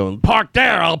picture me going, park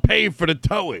there, I'll pay for the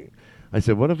towing. I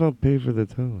said, what if I'll pay for the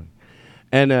towing?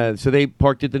 And so they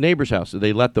parked at the neighbor's house. So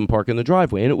they let them park in the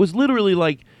driveway, and it was literally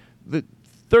like the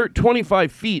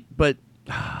 25 feet. But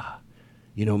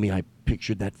you know me, I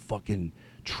pictured that fucking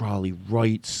trolley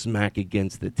right smack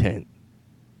against the tent.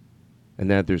 And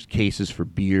that there's cases for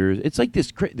beers. It's like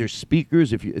this. There's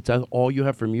speakers. If it's all you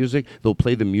have for music, they'll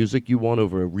play the music you want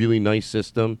over a really nice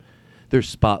system. There's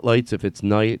spotlights if it's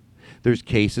night. There's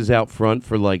cases out front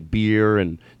for like beer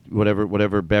and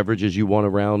whatever beverages you want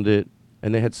around it.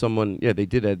 And they had someone. Yeah, they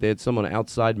did that. They had someone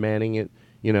outside manning it.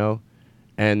 You know,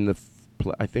 and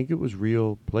I think it was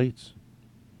real plates.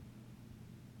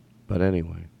 But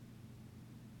anyway.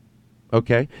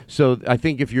 Okay, so I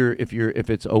think if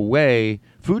it's away,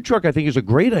 food truck I think is a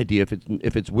great idea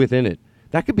if it's within it.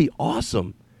 That could be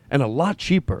awesome and a lot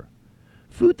cheaper.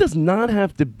 Food does not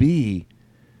have to be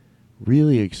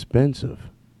really expensive.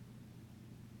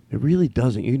 It really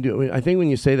doesn't. You do. I think when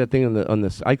you say that thing on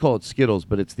this, I call it Skittles,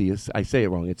 but I say it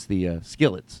wrong. It's the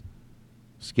skillets.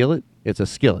 Skillet? It's a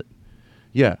skillet.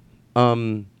 Yeah.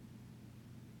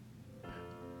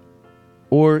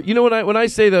 Or, you know, when I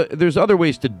say that there's other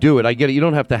ways to do it, I get it. You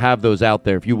don't have to have those out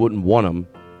there if you wouldn't want them.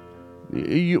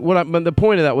 The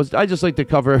point of that was I just like to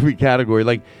cover every category.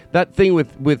 Like that thing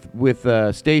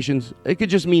with stations, it could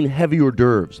just mean heavy hors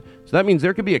d'oeuvres. So that means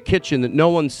there could be a kitchen that no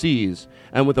one sees,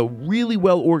 and with a really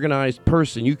well-organized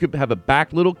person, you could have a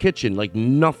back little kitchen like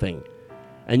nothing,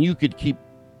 and you could keep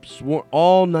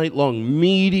all night long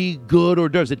meaty, good hors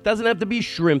d'oeuvres. It doesn't have to be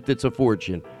shrimp that's a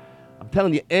fortune. I'm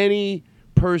telling you, any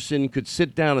person could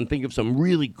sit down and think of some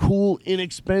really cool,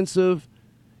 inexpensive,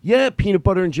 peanut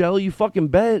butter and jelly, you fucking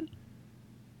bet.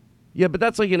 Yeah, but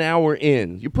that's like an hour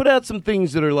in. You put out some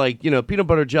things that are like, you know, peanut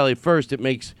butter jelly first, it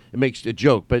makes a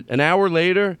joke. But an hour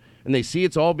later, and they see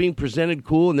it's all being presented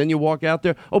cool, and then you walk out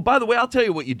there. Oh, by the way, I'll tell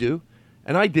you what you do.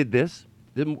 And I did this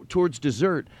towards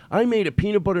dessert. I made a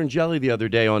peanut butter and jelly the other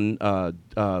day on,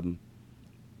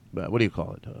 what do you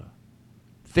call it?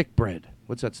 Thick bread.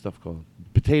 What's that stuff called?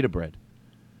 Potato bread.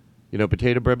 You know,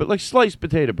 potato bread, but like sliced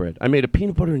potato bread. I made a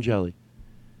peanut butter and jelly.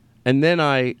 And then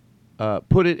I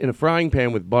put it in a frying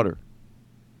pan with butter.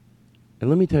 And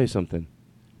let me tell you something.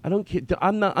 I don't care.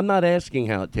 I'm not asking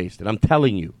how it tasted. I'm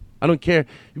telling you. I don't care.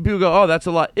 People go, oh, that's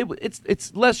a lot.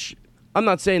 It's less. I'm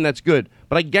not saying that's good.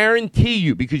 But I guarantee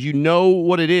you, because you know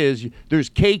what it is, there's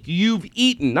cake you've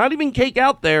eaten. Not even cake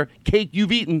out there. Cake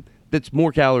you've eaten that's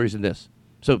more calories than this.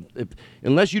 So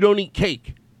unless you don't eat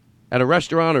cake at a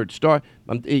restaurant or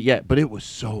but it was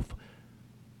so,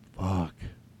 it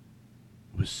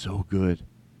was so good.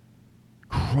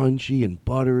 Crunchy and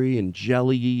buttery and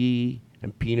jelly-y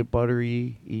and peanut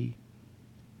buttery-y.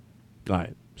 All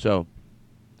right, so,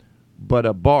 but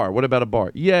a bar, what about a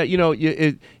bar? Yeah, you know,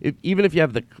 even if you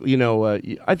have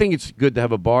I think it's good to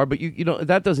have a bar, but you know,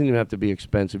 that doesn't even have to be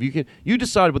expensive. You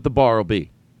decide what the bar will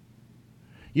be.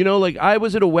 You know, like I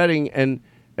was at a wedding and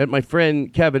at my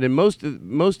friend Kevin, and most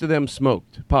of them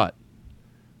smoked pot.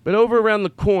 But over around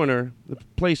the corner, the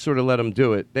place sort of let them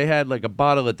do it. They had like a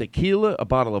bottle of tequila, a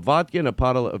bottle of vodka, and a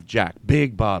bottle of Jack.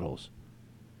 Big bottles.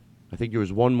 I think there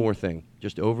was one more thing,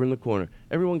 just over in the corner.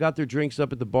 Everyone got their drinks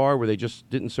up at the bar where they just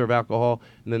didn't serve alcohol,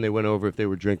 and then they went over if they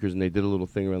were drinkers, and they did a little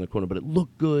thing around the corner. But it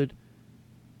looked good.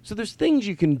 So there's things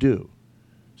you can do.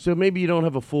 So maybe you don't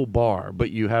have a full bar, but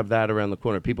you have that around the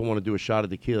corner. People want to do a shot of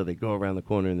tequila. They go around the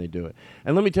corner and they do it.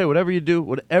 And let me tell you, whatever you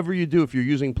do, if you're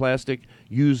using plastic,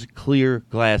 use clear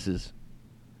glasses.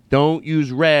 Don't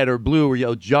use red or blue or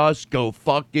yellow. Just go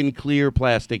fucking clear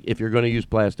plastic if you're going to use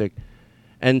plastic.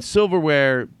 And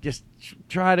silverware, just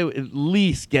try to at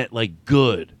least get like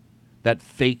good. That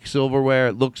fake silverware,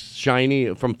 it looks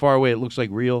shiny. From far away, it looks like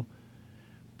real.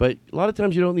 But a lot of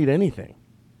times you don't need anything.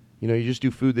 You know, you just do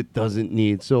food that doesn't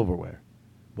need silverware.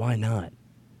 Why not?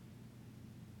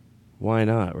 Why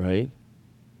not, right?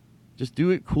 Just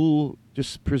do it cool.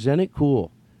 Just present it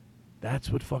cool. That's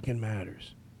what fucking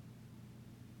matters.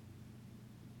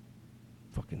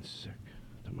 Fucking sick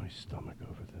to my stomach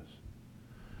over this.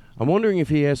 I'm wondering if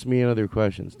he asked me any other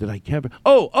questions. Did I cover?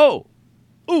 Oh.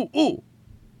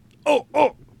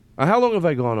 How long have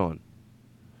I gone on?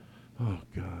 Oh,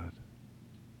 God.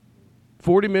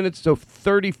 40 minutes, so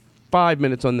 35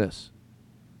 minutes on this.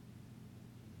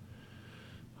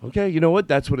 Okay, you know what?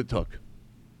 That's what it took.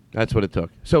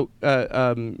 So,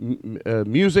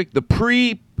 music,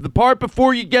 the part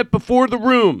before you get before the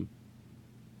room.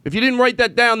 If you didn't write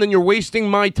that down, then you're wasting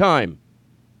my time.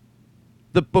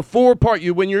 The before part,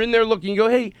 when you're in there looking, you go,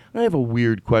 hey, I have a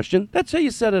weird question. That's how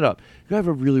you set it up. I have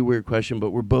a really weird question, but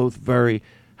we're both very,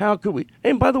 how could we?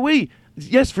 And by the way,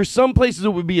 yes, for some places it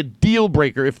would be a deal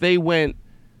breaker if they went,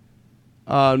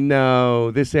 oh,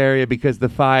 no, this area because the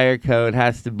fire code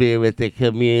has to be with the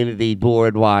community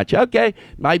board watch. Okay,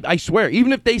 I swear,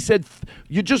 even if they said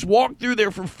you just walk through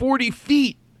there for 40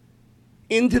 feet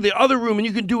into the other room and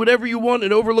you can do whatever you want,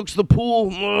 it overlooks the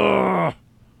pool. Ugh.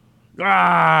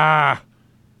 Ah.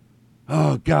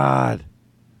 Oh, God.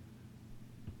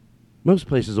 Most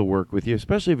places will work with you,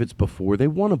 especially if it's before. They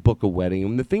want to book a wedding,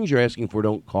 and the things you're asking for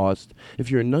don't cost. If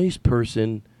you're a nice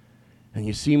person and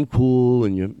you seem cool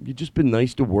and you've just been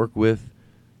nice to work with,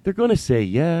 they're going to say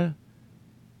yeah.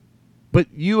 But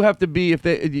you have to be,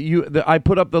 I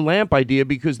put up the lamp idea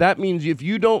because that means if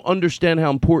you don't understand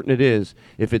how important it is,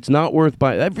 if it's not worth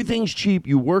buying, everything's cheap.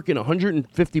 You work in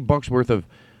 $150 worth of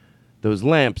those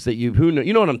lamps that you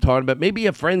know what I'm talking about. Maybe you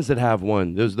have friends that have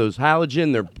one. Those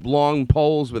halogen, they're long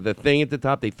poles with a thing at the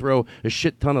top. They throw a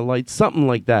shit ton of lights, something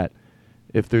like that.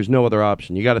 If there's no other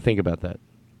option, you got to think about that.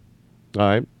 All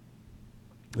right,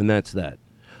 and that's that.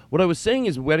 What I was saying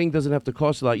is, wedding doesn't have to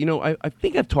cost a lot. You know, I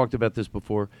think I've talked about this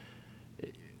before.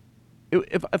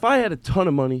 If I had a ton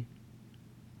of money,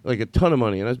 like a ton of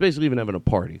money, and I was basically even having a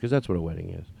party because that's what a wedding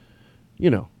is,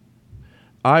 you know.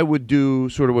 I would do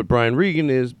sort of what Brian Regan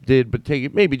did, but take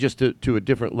it maybe just to a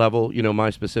different level, you know, my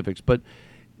specifics. But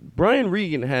Brian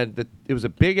Regan it was a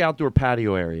big outdoor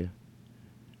patio area,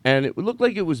 and it looked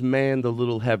like it was manned a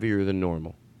little heavier than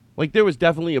normal. Like there was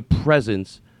definitely a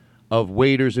presence of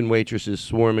waiters and waitresses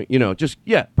swarming, you know,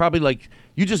 probably like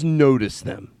you just noticed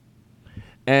them.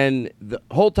 And the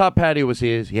whole top patio was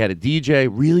his. He had a DJ,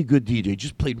 really good DJ,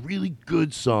 just played really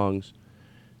good songs.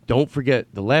 Don't forget,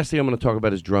 the last thing I'm going to talk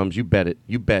about is drums. You bet it.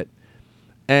 You bet.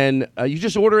 And you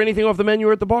just order anything off the menu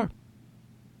or at the bar.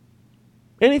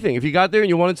 Anything. If you got there and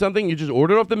you wanted something, you just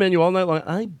order it off the menu all night long.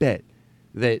 I bet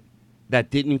that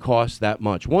didn't cost that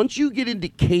much. Once you get into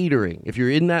catering, if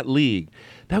you're in that league,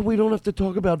 that way you don't have to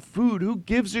talk about food. Who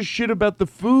gives a shit about the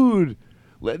food?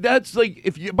 That's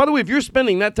like, by the way, if you're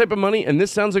spending that type of money, and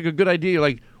this sounds like a good idea, you're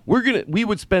like, we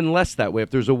would spend less that way.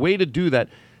 If there's a way to do that,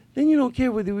 then you don't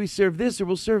care whether we serve this or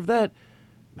we'll serve that.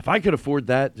 If I could afford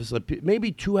that, just like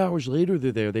maybe 2 hours later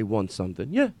they're there, they want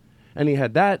something. Yeah. And he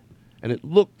had that, and it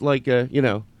looked like, it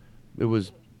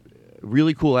was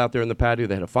really cool out there in the patio.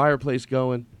 They had a fireplace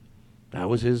going. That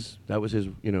was his,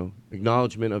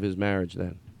 acknowledgement of his marriage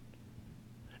then.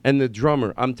 And the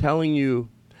drummer, I'm telling you,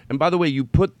 and by the way, you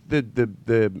put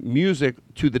the music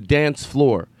to the dance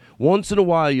floor. Once in a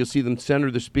while, you'll see them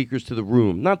center the speakers to the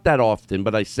room. Not that often,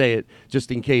 but I say it just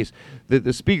in case.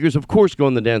 The speakers, of course, go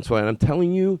on the dance floor. And I'm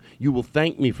telling you, you will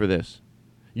thank me for this.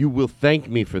 You will thank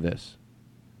me for this.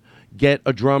 Get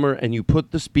a drummer, and you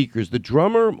put the speakers. The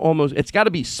drummer it's got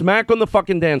to be smack on the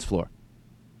fucking dance floor.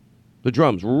 The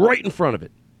drums, right in front of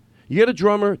it. You get a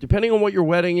drummer, depending on what your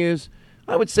wedding is,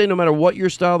 I would say no matter what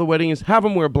your style of the wedding is, have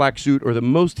him wear a black suit or the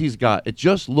most he's got. It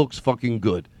just looks fucking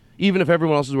good. Even if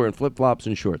everyone else is wearing flip-flops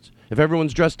and shorts. If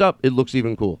everyone's dressed up, it looks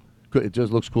even cool. It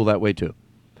just looks cool that way, too.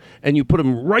 And you put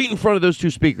them right in front of those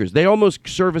two speakers. They almost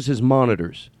serve as his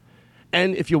monitors.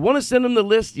 And if you want to send him the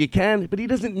list, you can, but he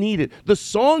doesn't need it. The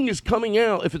song is coming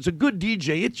out. If it's a good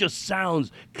DJ, it just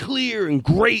sounds clear and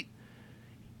great.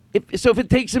 So if it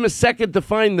takes him a second to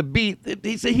find the beat,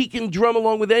 he can drum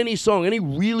along with any song, any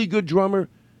really good drummer.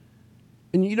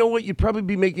 And you know what? You'd probably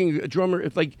be making a drummer,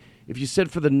 if you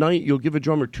said for the night you'll give a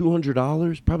drummer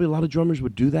 $200, probably a lot of drummers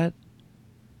would do that.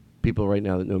 People right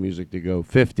now that know music, they go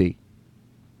 $50.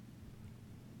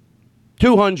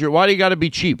 $200. Why do you got to be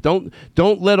cheap? Don't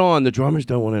let on. The drummers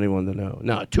don't want anyone to know.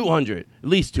 No, $200. At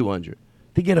least $200.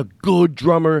 To get a good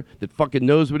drummer that fucking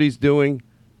knows what he's doing.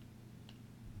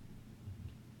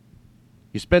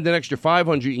 You spend an extra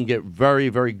 $500, you can get very,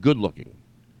 very good looking.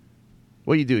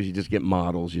 What you do is you just get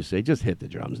models. You say, just hit the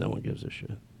drums. No one gives a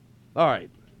shit. All right.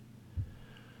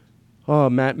 Oh,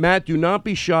 Matt, do not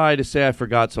be shy to say I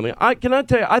forgot something. Can I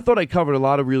tell you, I thought I covered a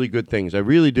lot of really good things. I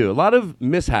really do. A lot of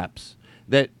mishaps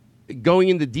that going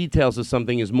into details of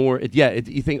something is more,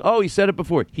 you think, oh, he said it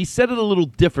before. He said it a little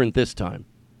different this time.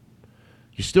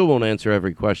 You still won't answer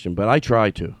every question, but I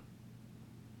try to.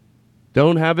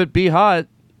 Don't have it be hot.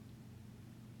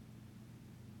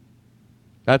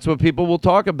 That's what people will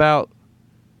talk about.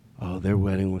 Oh, their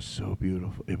wedding was so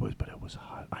beautiful. But it was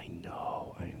hot. I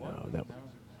know. That was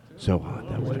so hot.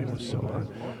 That wedding was so hot.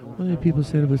 Well, people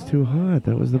said it was too hot.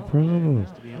 That was the problem.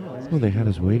 Well, they had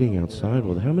us waiting outside.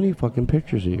 Well, how many fucking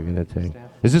pictures are you going to take?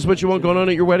 Is this what you want going on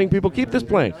at your wedding, people? Keep this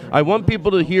playing. I want people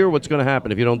to hear what's going to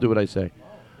happen if you don't do what I say.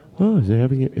 Oh, is it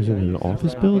an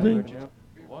office building?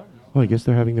 Oh, I guess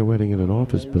they're having their wedding in an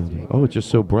office building. Oh, it's just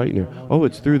so bright in here. Oh,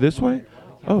 it's through this way?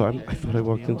 Oh, I thought I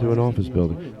walked into an office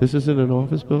building. This isn't an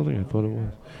office building? I thought it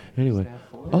was. Anyway.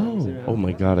 Oh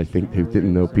my God, I think they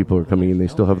didn't know people are coming in. They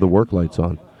still have the work lights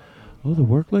on. Oh, the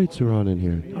work lights are on in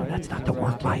here. No, that's not the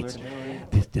work lights.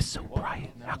 This is so bright.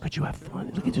 How could you have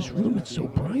fun? Look at this room. It's so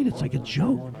bright. It's like a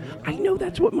joke. I know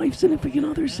that's what my significant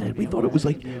other said. We thought it was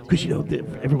like, because,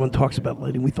 everyone talks about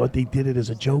lighting. We thought they did it as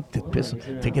a joke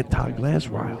to get Todd Glass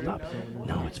riled up.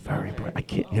 No, it's very bright. I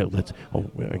can't,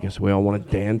 I guess we all want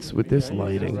to dance with this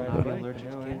lighting.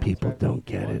 People don't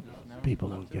get it. People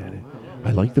don't get it.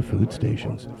 I like the food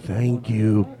stations. Thank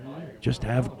you. Just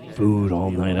have food all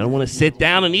night. I don't want to sit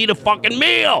down and eat a fucking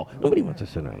meal. Nobody wants to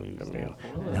sit down and eat a meal.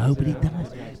 Nobody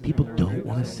does. People don't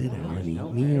want to sit down and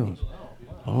eat meals.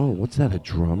 Oh, what's that, a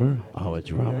drummer? Oh, a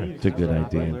drummer. It's a good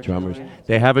idea. Drummers.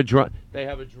 They have a drummer.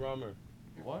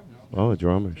 Oh, a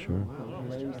drummer, sure.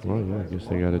 Oh, yeah, I guess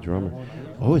they got a drummer.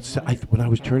 Oh, when I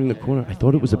was turning the corner, I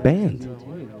thought it was a band.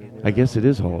 I guess it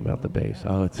is all about the bass.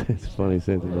 Oh, it's funny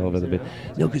saying it's all about the bass.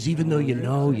 No, because even though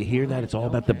you hear that, it's all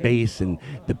about the bass, and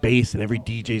every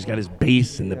DJ's got his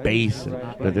bass and the bass, and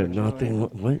there's nothing.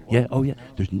 What? Yeah, oh yeah.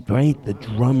 There's the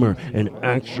drummer, an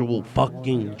actual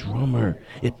fucking drummer.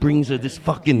 It brings this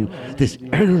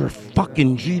inner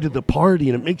fucking G to the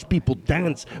party, and it makes people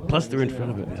dance. Plus, they're in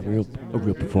front of a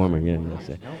real performer. Yeah,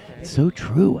 it's so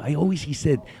true. He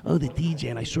said, oh, the DJ,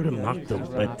 and I sort of mocked him,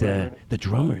 but the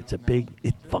drummer,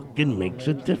 it fucking makes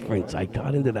a difference. I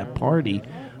got into that party.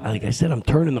 Like I said, I'm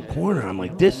turning the corner. I'm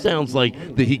like, this sounds like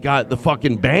he got the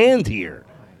fucking band here.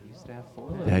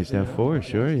 Yeah, I used to have 4,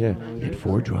 sure, yeah. You had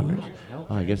 4 drummers? Oh,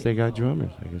 I guess they got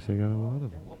drummers. I guess they got a lot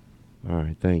of them. All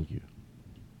right, thank you.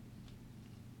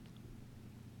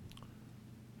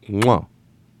 Mwah.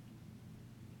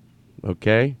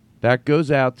 Okay? That goes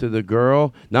out to the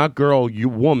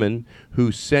woman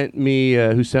who sent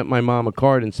my mom a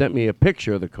card and sent me a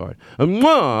picture of the card.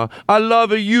 Mwah, I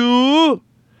love you,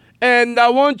 and I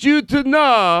want you to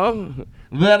know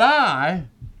that I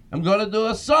am going to do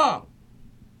a song.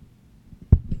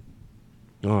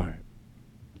 All right.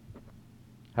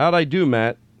 How'd I do,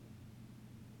 Matt?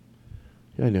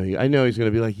 I know he's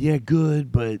going to be like, yeah,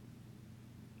 good, but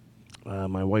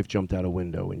my wife jumped out a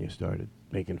window when you started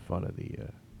making fun of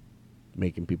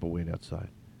making people wait outside.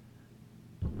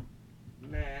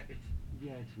 Matt,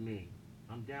 it's me.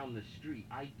 I'm down the street.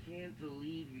 I can't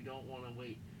believe you don't want to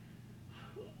wait.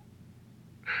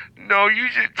 No,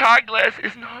 Todd Glass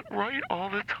is not right all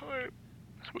the time,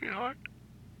 sweetheart.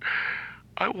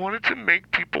 I wanted to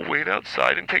make people wait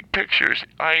outside and take pictures.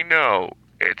 I know,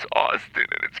 it's Austin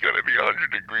and it's going to be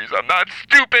 100 degrees. I'm not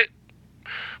stupid.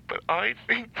 But I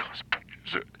think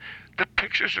the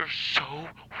pictures are so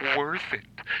worth it,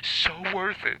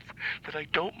 that I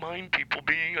don't mind people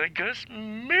being, I guess,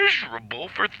 miserable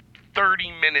for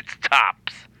 30 minutes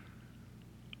tops.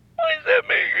 Why does that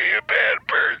make me a bad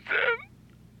person?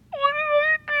 What did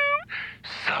I do?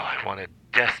 So I want a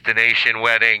destination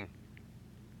wedding.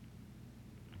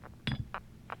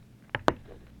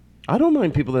 I don't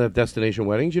mind people that have destination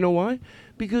weddings. You know why?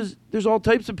 Because there's all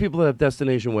types of people that have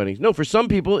destination weddings. No, for some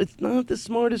people, it's not the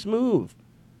smartest move.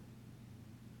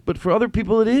 But for other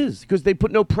people, it is, because they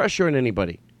put no pressure on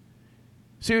anybody.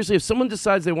 Seriously, if someone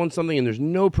decides they want something and there's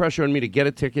no pressure on me to get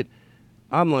a ticket,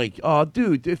 I'm like, oh,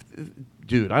 dude,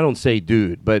 dude, I don't say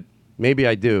dude, but maybe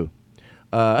I do.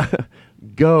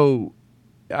 Go.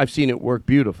 I've seen it work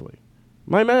beautifully.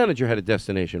 My manager had a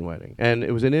destination wedding, and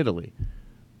it was in Italy.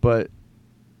 But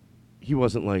he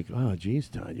wasn't like, oh, geez,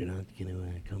 Todd, you're not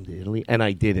going to come to Italy? And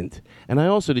I didn't. And I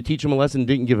also, to teach him a lesson,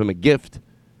 didn't give him a gift.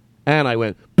 And I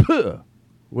went, puh,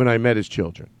 when I met his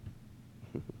children.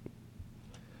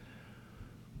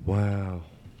 Wow.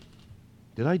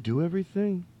 Did I do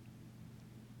everything?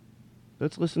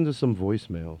 Let's listen to some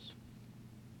voicemails.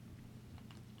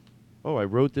 Oh, I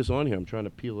wrote this on here. I'm trying to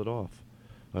peel it off.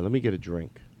 All right, let me get a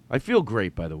drink. I feel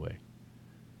great, by the way.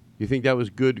 You think that was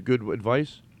good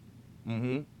advice?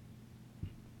 Mm-hmm.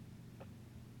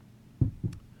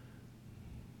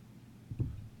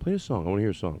 Play a song. I want to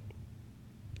hear a song.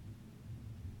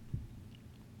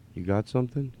 You got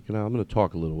something? I'm going to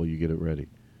talk a little while you get it ready.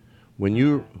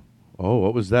 Oh,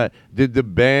 what was that? Did the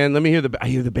band, let me hear I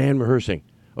hear the band rehearsing.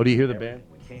 Oh, do you hear the band?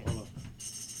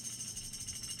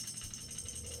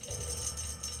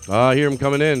 Oh, I hear them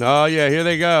coming in. Oh, yeah, here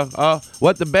they go. Oh,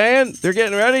 what, the band? They're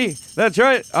getting ready? That's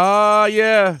right. Oh,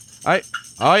 yeah.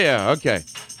 Oh, yeah, okay.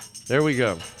 There we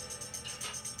go.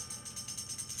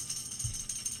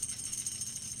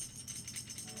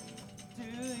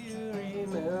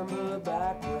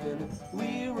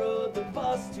 We rode the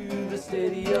bus to the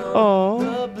stadium.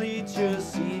 Oh. The bleachers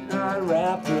seat not line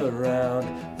wrapped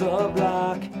around the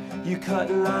block. You cut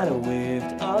in line and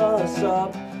waved us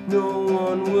up. No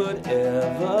one would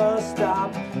ever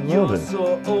stop. You're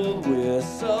so old, we're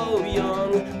so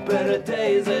young. Better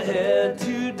days ahead.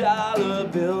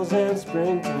 $2 bills and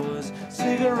spring tours,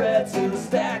 cigarettes and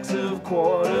stacks of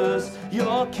quarters.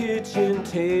 Your kitchen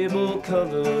table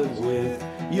covered with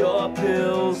your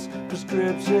pills,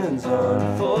 prescriptions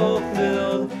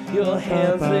unfulfilled. Your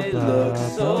hands, they look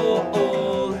so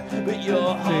old, but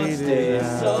your heart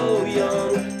stays so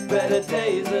young. Better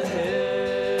days ahead.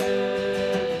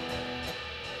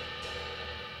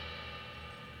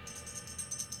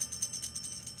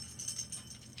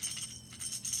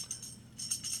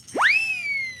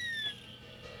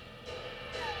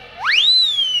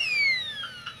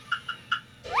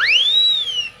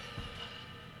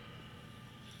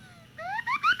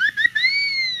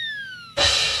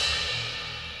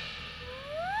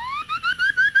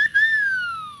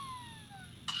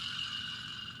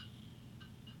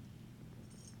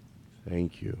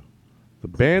 Thank you. The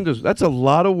band is, that's a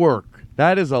lot of work.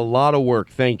 That is a lot of work.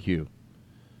 Thank you.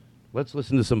 Let's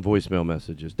listen to some voicemail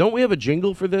messages. Don't we have a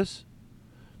jingle for this?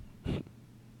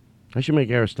 I should make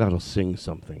Aristotle sing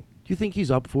something. Do you think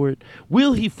he's up for it?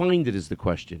 Will he find it is the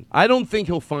question. I don't think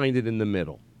he'll find it in the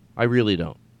middle. I really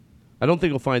don't. I don't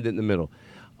think he'll find it in the middle.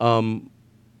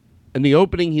 In the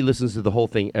opening, he listens to the whole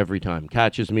thing every time.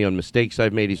 Catches me on mistakes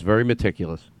I've made. He's very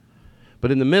meticulous.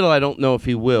 But in the middle, I don't know if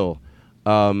he will.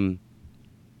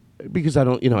 Because I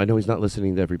don't, I know he's not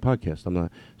listening to every podcast. I'm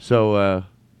not. So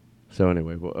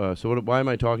anyway, why am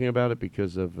I talking about it?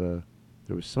 Because of, there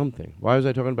was something. Why was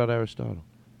I talking about Aristotle?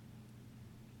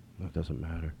 No, it doesn't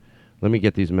matter. Let me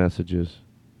get these messages.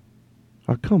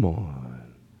 Oh, come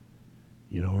on.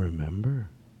 You don't remember?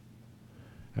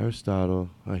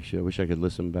 Aristotle. I wish I could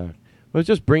listen back. I was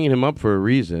just bringing him up for a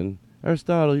reason.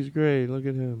 Aristotle, he's great. Look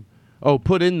at him. Oh,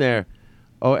 put in there.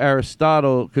 Oh,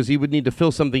 Aristotle, because he would need to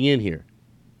fill something in here.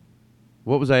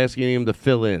 What was I asking him to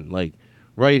fill in? Like,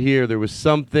 right here, there was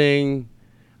something.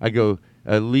 I go,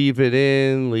 leave it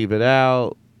in, leave it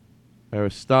out.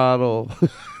 Aristotle.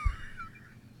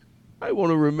 I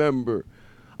want to remember.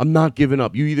 I'm not giving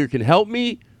up. You either can help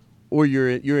me, or you're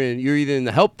either in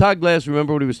the help Todd Glass.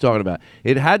 Remember what he was talking about.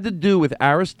 It had to do with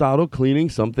Aristotle cleaning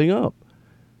something up.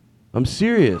 I'm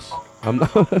serious. I'm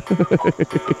not.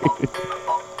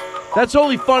 That's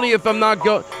only funny if I'm not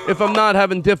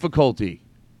having difficulty.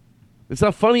 It's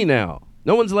not funny now.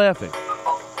 No one's laughing.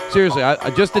 Seriously, I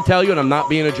just to tell you, and I'm not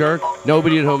being a jerk,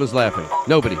 nobody at home is laughing.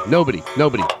 Nobody.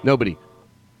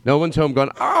 No one's home going,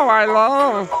 oh, I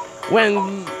love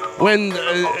when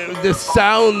the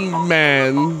sound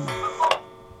man.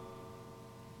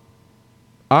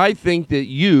 I think that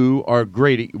you are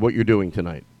great at what you're doing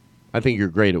tonight. I think you're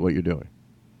great at what you're doing.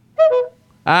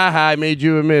 I made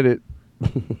you admit it.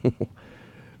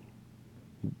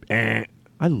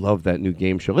 I love that new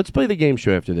game show. Let's play the game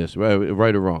show after this,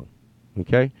 right or wrong.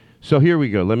 Okay? So here we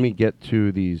go. Let me get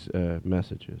to these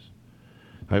messages.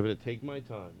 I'm going to take my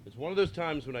time. It's one of those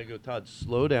times when I go, Todd,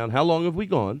 slow down. How long have we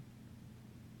gone?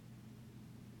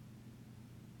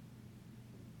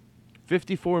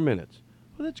 54 minutes.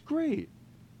 Well, that's great.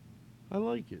 I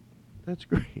like it. That's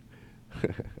great.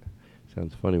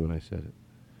 Sounds funny when I said it.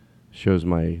 Shows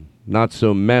my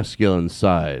not-so-masculine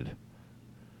side.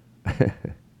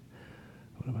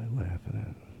 What am I laughing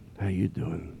at? How you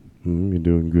doing? You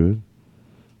doing good?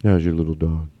 How's your little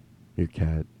dog? Your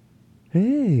cat?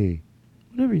 Hey,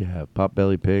 whatever you have.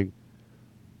 Potbelly pig?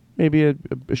 Maybe a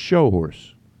show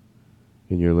horse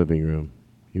in your living room.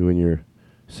 You and your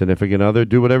significant other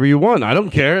do whatever you want. I don't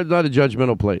care. It's not a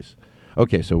judgmental place.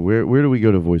 Okay, so where do we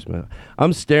go to voicemail?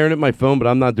 I'm staring at my phone, but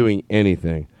I'm not doing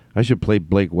anything. I should play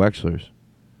Blake Wexler's.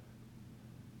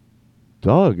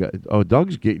 Doug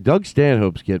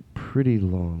Stanhope's get pretty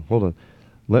long. Hold on.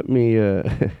 Let me, hold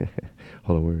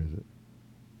on, where is it?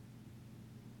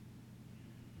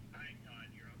 Hi, Todd,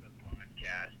 you're on the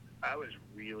podcast. I was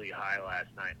really high last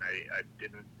night,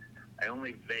 and I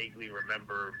only vaguely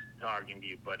remember talking to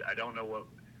you, but I don't know what,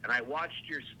 and I watched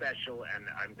your special, and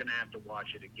I'm going to have to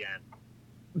watch it again.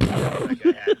 I think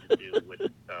it had to do with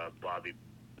Bobby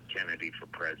Kennedy for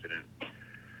president.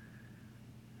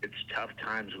 It's tough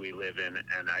times we live in,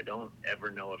 and I don't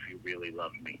ever know if you really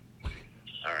love me.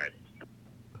 All right.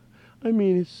 I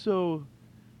mean, it's so...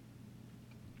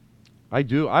 I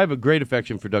do. I have a great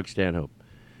affection for Doug Stanhope.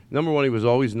 Number one, he was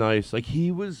always nice. Like,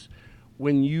 he was...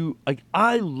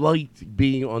 I liked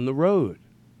being on the road.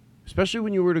 Especially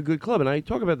when you were at a good club. And I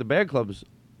talk about the bad clubs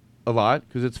a lot,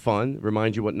 because it's fun. It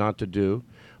reminds you what not to do.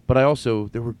 But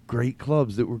there were great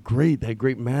clubs that were great. They had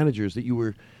great managers that you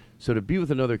were So to be with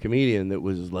another comedian that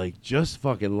was like just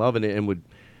fucking loving it and would,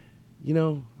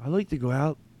 I like to go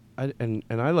out. I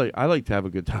like to have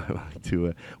a good time. I like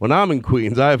to, when I'm in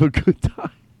Queens, I have a good time.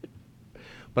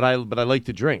 But I like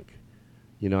to drink.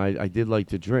 I did like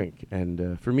to drink,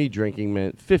 and for me, drinking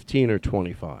meant 15 or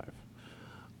 25.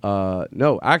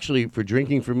 No, actually, for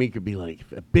drinking for me could be like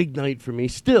a big night for me.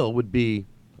 Still would be.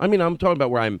 I mean, I'm talking about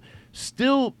where I'm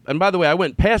still. And by the way, I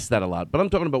went past that a lot, but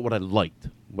I'm talking about what I liked.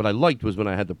 What I liked was when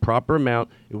I had the proper amount.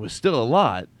 It was still a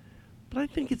lot, but I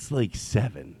think it's like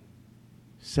seven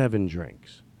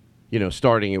drinks.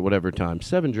 Starting at whatever time.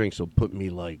 7 drinks will put me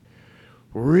like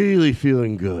really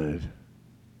feeling good.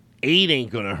 8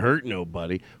 ain't gonna hurt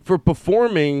nobody. For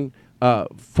performing,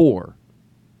 4.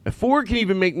 A 4 can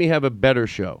even make me have a better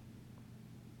show.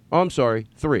 Oh, I'm sorry,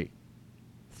 3.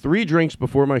 3 drinks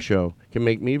before my show can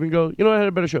make me even go, I had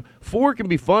a better show. 4 can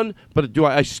be fun, but do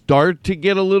I start to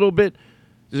get a little bit?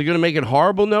 Is it gonna make it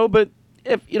horrible? No, but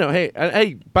if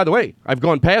hey, by the way, I've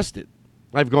gone past it.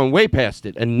 I've gone way past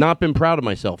it and not been proud of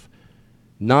myself.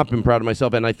 And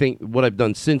I think what I've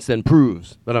done since then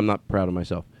proves that I'm not proud of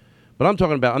myself. But I'm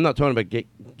not talking about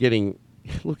getting,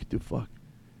 look at the fuck.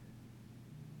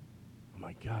 Oh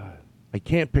my God. I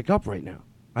can't pick up right now.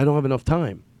 I don't have enough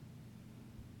time.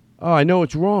 Oh, I know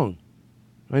it's wrong.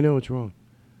 Right.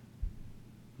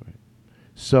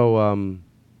 So,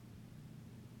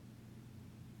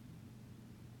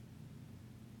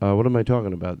 what am I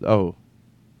talking about? Oh,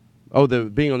 the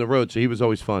being on the road. So he was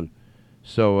always fun.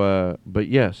 So, but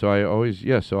yeah, so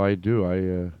I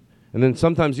do. And then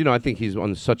sometimes, I think he's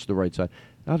on such the right side.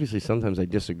 Obviously, sometimes I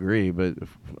disagree, but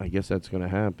I guess that's going to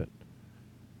happen.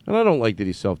 And I don't like that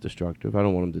he's self-destructive. I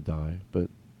don't want him to die.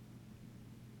 But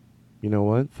you know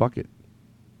what? Fuck it.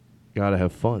 Got to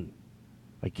have fun.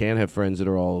 I can't have friends that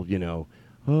are all,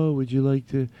 oh, would you like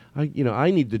to?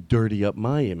 I need to dirty up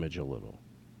my image a little.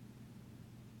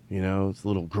 It's a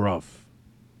little gruff.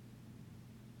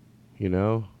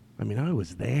 I mean, I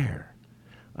was there.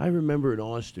 I remember in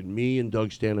Austin, me and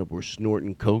Doug Stanhope were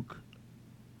snorting coke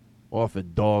off a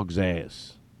dog's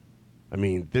ass. I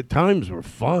mean, the times were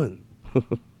fun.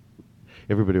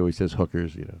 Everybody always says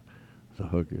hookers, the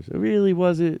hookers. Really,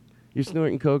 was it? You're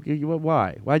snorting coke?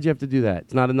 Why? Why'd you have to do that?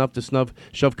 It's not enough to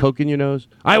shove coke in your nose?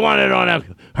 I want it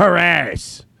on her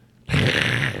ass.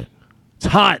 It's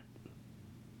hot.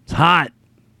 It's hot.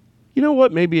 You know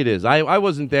what? Maybe it is. I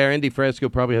wasn't there. Andy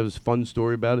Frasco probably has a fun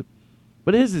story about it.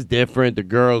 But his is different. The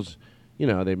girls,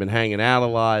 they've been hanging out a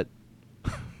lot.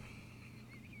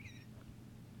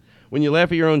 When you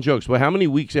laugh at your own jokes, well, how many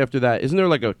weeks after that? Isn't there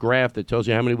like a graph that tells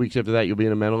you how many weeks after that you'll be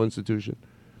in a mental institution?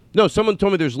 No, someone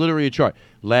told me there's literally a chart.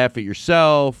 Laugh at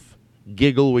yourself,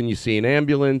 giggle when you see an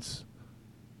ambulance,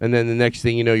 and then the next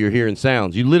thing you know, you're hearing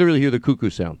sounds. You literally hear the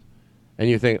cuckoo sound. And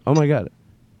you think, oh, my God,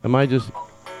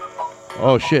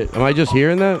 oh, shit, am I just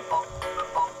hearing that?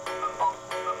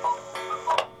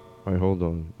 All right, hold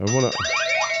on. I want to...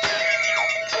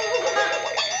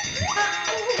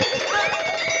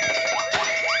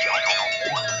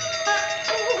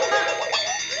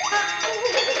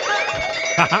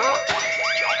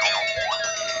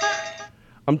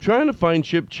 I'm trying to find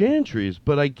Chip Chantry's,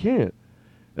 but I can't.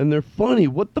 And they're funny.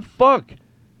 What the fuck?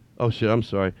 Oh, shit, I'm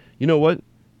sorry. You know what?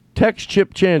 Text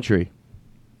Chip Chantry.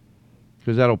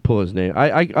 Because that'll pull his name.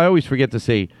 I always forget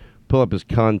to pull up his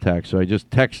contact, so I just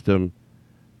text him.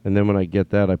 And then when I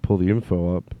get that, I pull the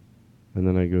info up. And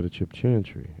then I go to Chip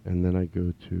Chantry. And then I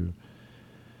go to...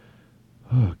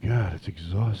 Oh, God, it's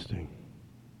exhausting.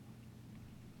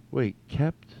 Wait,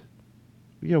 kept?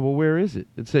 Yeah, well, where is it?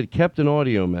 It said kept an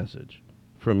audio message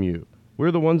from you. Where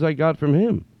are the ones I got from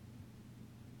him?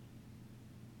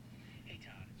 Hey,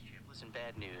 Todd, it's Chip. Listen,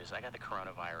 bad news. I got the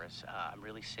coronavirus. I'm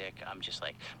really sick. I'm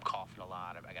coughing a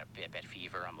lot. I got a bad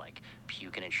fever. I'm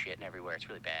puking and shitting everywhere. It's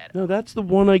really bad. No, that's the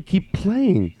one I keep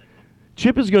playing.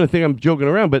 Chip is going to think I'm joking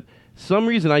around, but some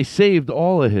reason I saved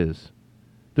all of his.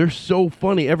 They're so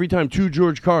funny every time. To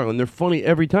George Carlin, they're funny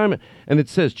every time. And it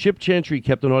says, Chip Chantry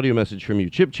kept an audio message from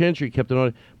you. Chip Chantry kept an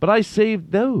audio... But I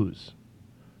saved those.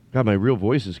 God, my real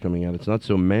voice is coming out. It's not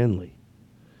so manly.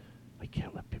 I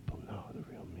can't let people know the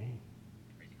real me.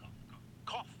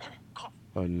 Cough.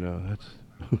 Oh, no, that's...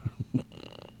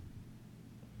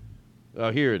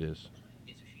 Oh, here it is.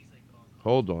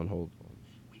 Hold on.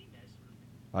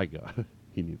 I got it.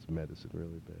 He needs medicine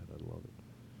really bad. I love it.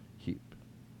 Keep.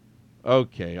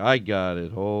 Okay, I got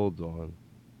it. Hold on.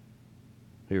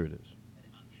 Here it is.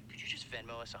 Could you just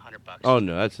Venmo us $100? Oh,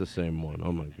 no, that's the same one.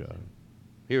 Oh, my God.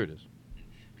 Here it is.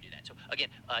 We do that. So, again,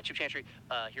 Chip Chantry,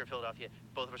 here in Philadelphia.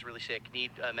 Both of us are really sick. Need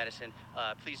medicine.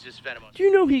 Please just Venmo us. Do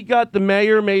you know he got the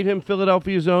mayor made him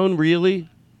Philadelphia's own? Really?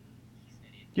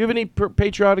 you have any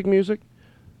patriotic music?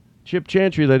 Chip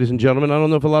Chantry, ladies and gentlemen. I don't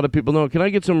know if a lot of people know. Can I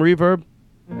get some reverb?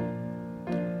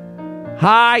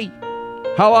 Hi.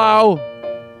 Hello.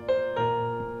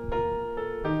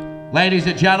 Ladies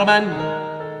and gentlemen,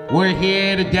 we're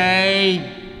here today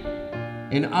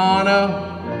in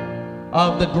honor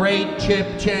of the great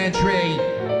Chip Chantry.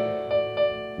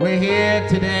 We're here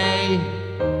today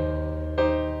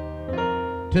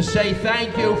to say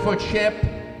thank you for Chip,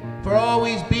 for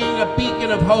always being a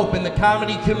beacon of hope in the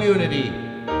comedy community.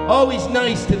 Always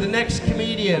nice to the next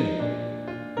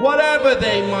comedian, whatever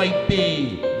they might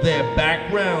be, their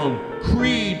background,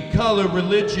 creed, color,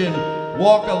 religion,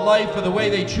 walk of life, or the way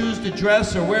they choose to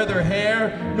dress or wear their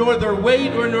hair, nor their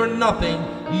weight or nor nothing.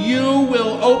 You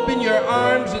will open your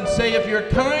arms and say, if you're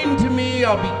kind to me,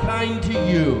 I'll be kind to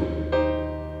you.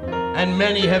 And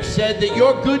many have said that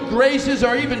your good graces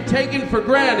are even taken for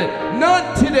granted.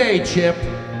 Not today, Chip.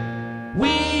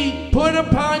 We put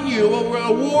upon you an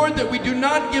award that we do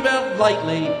not give out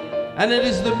lightly, and it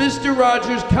is the Mr.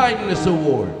 Rogers Kindness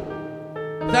Award.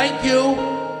 Thank you.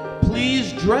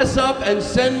 Please dress up and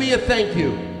send me a thank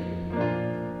you.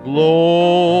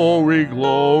 Glory,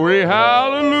 glory,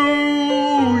 hallelujah,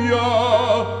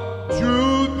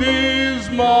 to this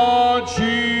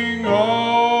marching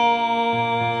on.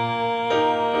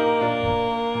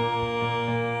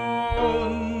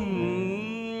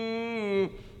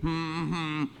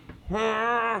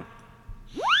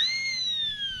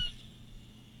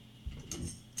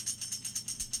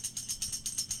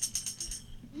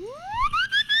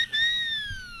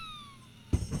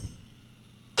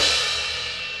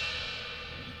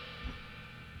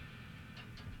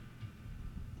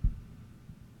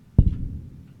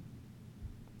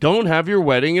 Don't have your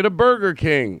wedding at a Burger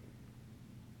King.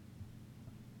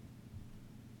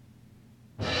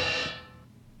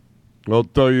 I'll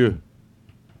tell you.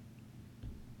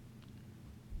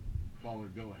 Caller,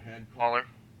 go ahead.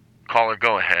 Caller,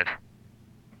 go ahead.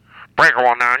 Breaker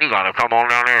 19, you gotta come on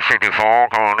down there, 64.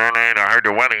 Come on down there. I heard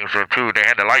the weddings are too. They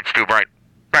had the lights too bright.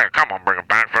 Back, come on, bring it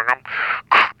back for them.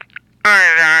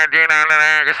 I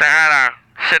guess they had a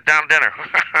sit-down dinner.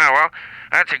 Well,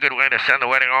 that's a good way to send the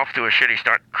wedding off to a shitty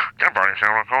start. A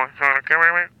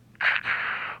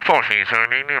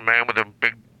man with a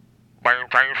big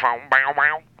phone.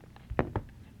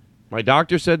 My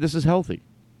doctor said this is healthy.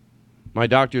 My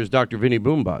doctor is Dr. Vinny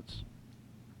Boombots.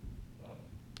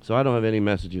 So I don't have any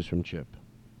messages from Chip.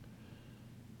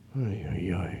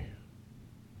 I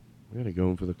gotta go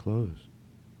in for the close.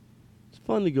 It's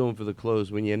fun to go in for the close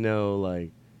when you know,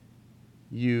 like,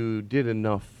 you did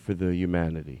enough for the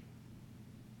humanity.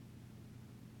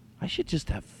 I should just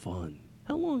have fun.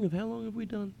 How long have we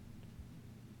done?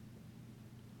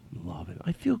 I'm loving it.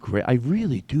 I feel great. I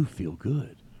really do feel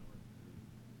good.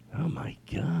 Oh my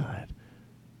God.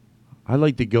 I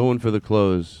like to go in for the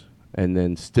close and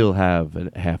then still have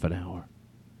half an hour.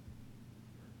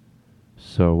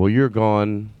 So, while you're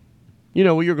gone,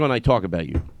 while you're gone, I talk about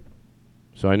you.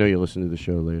 So I know you listen to the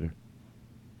show later.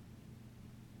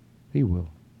 He will.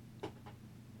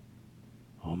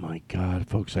 Oh my God,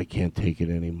 folks, I can't take it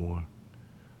anymore.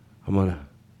 I'm gonna...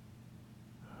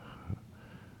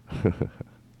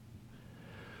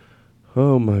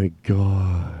 Oh my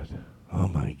God. Oh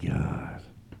my God.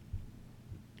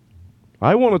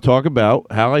 I want to talk about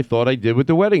how I thought I did with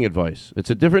the wedding advice. It's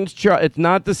a different it's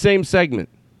not the same segment.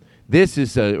 This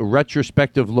is a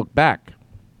retrospective look back.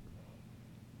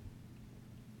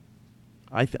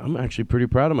 I'm actually pretty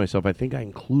proud of myself. I think I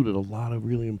included a lot of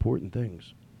really important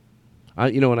things.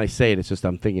 When I say it, it's just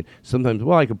I'm thinking sometimes,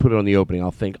 I could put it on the opening.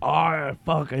 I'll think,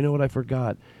 fuck, I know what I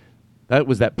forgot. That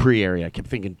was that pre-area. I kept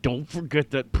thinking, don't forget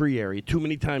that pre-area. Too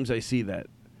many times I see that.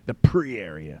 The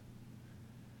pre-area.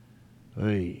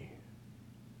 Hey.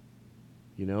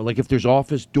 Like if there's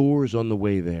office doors on the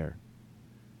way there.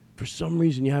 For some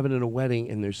reason you have it in a wedding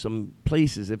and there's some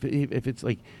places, if it's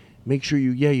like, make sure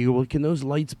can those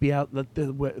lights be out? Let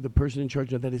the person in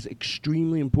charge know that is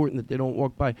extremely important that they don't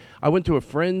walk by. I went to a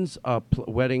friend's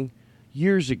wedding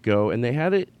years ago, and they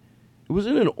had it. It was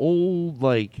in an old,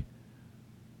 like,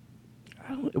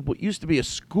 what used to be a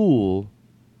school,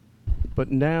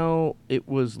 but now it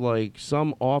was like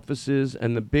some offices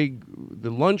and the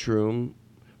lunchroom,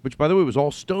 which, by the way, was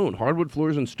all stone, hardwood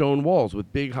floors and stone walls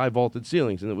with big high vaulted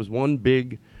ceilings. And it was one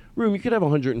big room. You could have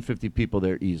 150 people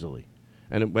there easily.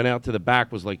 And it went out to the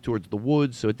back, was like towards the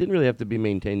woods, so it didn't really have to be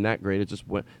maintained that great. It just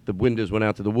the windows went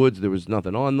out to the woods. There was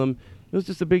nothing on them. It was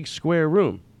just a big square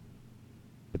room.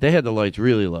 But they had the lights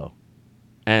really low.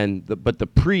 And but the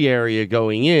pre-area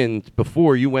going in,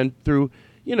 before you went through,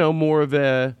 more of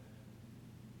what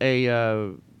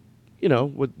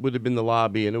would have been the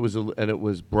lobby, and it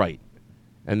was bright.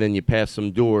 And then you pass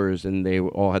some doors, and they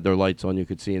all had their lights on. You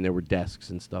could see, and there were desks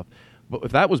and stuff. But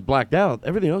if that was blacked out,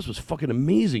 everything else was fucking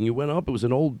amazing. You went up. It was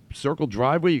an old circle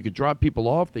driveway. You could drop people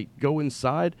off. They go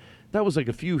inside. That was like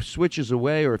a few switches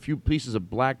away or a few pieces of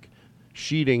black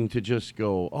sheeting to just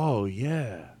go, oh,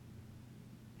 yeah.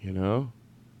 You know?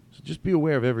 So just be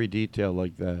aware of every detail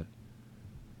like that.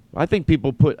 I think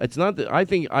people it's not that,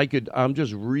 I'm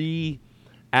just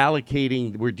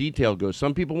reallocating where detail goes.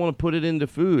 Some people want to put it into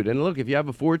food. And look, if you have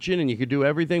a fortune and you could do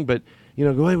everything, but,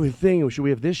 go ahead with thing, should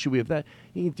we have this, should we have that?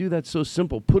 You can do that so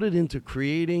simple. Put it into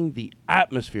creating the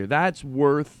atmosphere. That's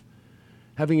worth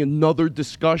having another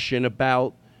discussion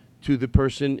about to the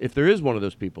person, if there is one of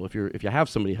those people, if you have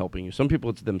somebody helping you. Some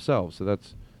people, it's themselves, so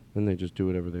then they just do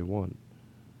whatever they want.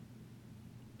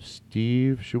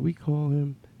 Steve, should we call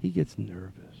him? He gets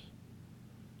nervous.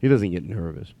 He doesn't get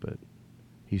nervous, but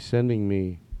he's sending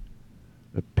me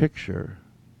a picture.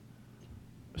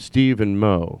 Steve and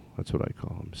Mo, that's what I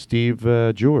call him. Steve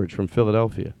George from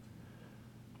Philadelphia.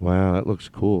 Wow, that looks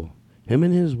cool. Him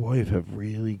and his wife have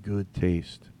really good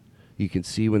taste. You can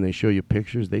see when they show you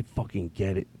pictures, they fucking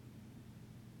get it.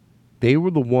 They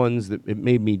were the ones that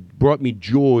brought me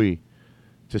joy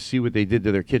to see what they did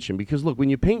to their kitchen. Because look, when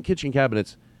you paint kitchen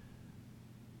cabinets,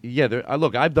 yeah,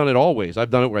 look, I've done it always. I've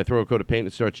done it where I throw a coat of paint and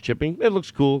it starts chipping. It looks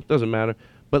cool, doesn't matter.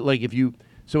 But like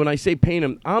so when I say paint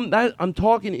them, I'm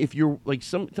talking if you're like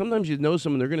sometimes you know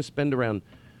someone, they're going to spend around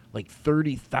like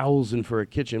 $30,000 for a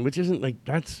kitchen, which isn't like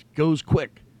goes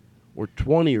quick, or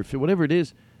 20 or 50, whatever it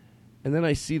is. And then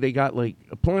I see they got like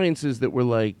appliances that were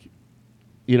like,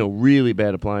 really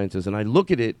bad appliances, and I look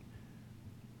at it,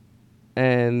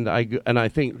 and I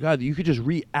think, God, you could just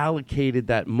reallocated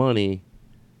that money,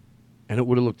 and it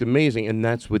would have looked amazing. And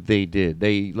that's what they did.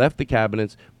 They left the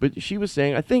cabinets, but she was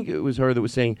saying, I think it was her that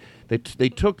was saying that they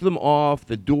took them off.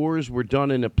 The doors were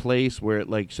done in a place where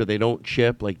so they don't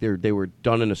chip, like they were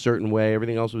done in a certain way.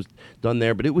 Everything else was done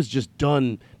there, but it was just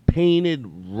done, painted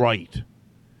right.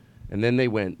 And then they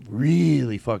went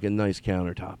really fucking nice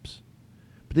countertops.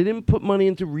 But they didn't put money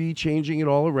into rechanging it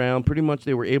all around. Pretty much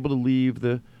they were able to leave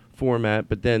the format,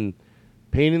 but then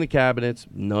painting the cabinets,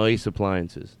 nice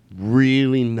appliances,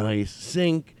 really nice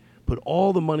sink, put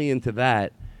all the money into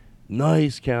that,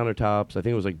 nice countertops. I think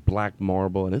it was like black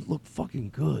marble, and it looked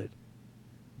fucking good.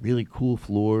 Really cool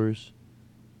floors.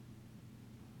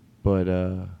 But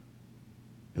it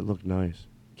looked nice.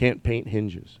 Can't paint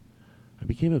hinges. I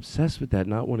became obsessed with that,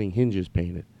 not wanting hinges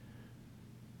painted.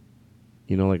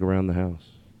 Like around the house.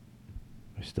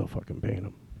 I still fucking paint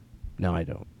them. No, I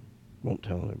don't. Won't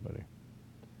tell anybody.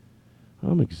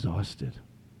 I'm exhausted.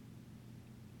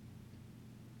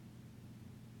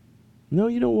 No,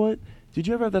 you know what? Did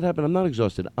you ever have that happen? I'm not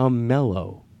exhausted. I'm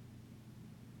mellow.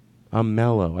 I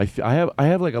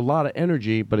have like a lot of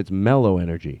energy, but it's mellow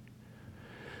energy.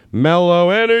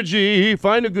 Mellow energy.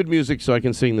 Find a good music so I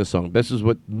can sing this song. This is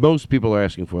what most people are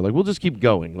asking for. Like, we'll just keep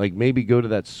going. Like, maybe go to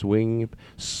that swing.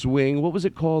 What was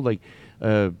it called? Like,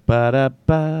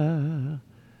 ba-da-ba,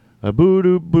 a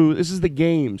boo-doo-boo. This is the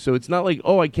game. So it's not like,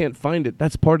 oh, I can't find it.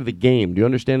 That's part of the game. Do you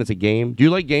understand it's a game? Do you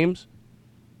like games?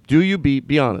 Do you,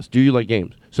 be honest, do you like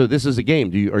games? So this is a game.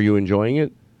 Are you enjoying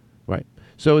it? Right.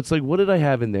 So it's like, what did I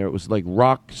have in there? It was like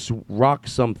rock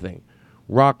something.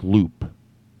 Rock loop.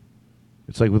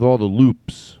 It's like with all the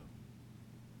loops.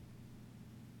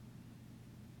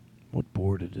 What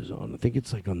board it is on? I think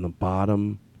it's like on the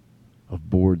bottom of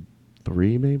board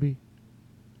 3, maybe.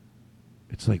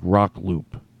 It's like rock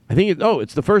loop. I think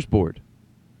it's the first board.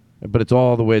 But it's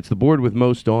all the way. It's the board with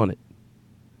most on it.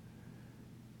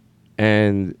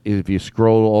 And if you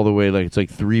scroll all the way, like it's like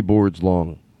 3 boards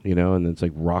long, and then it's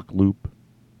like rock loop.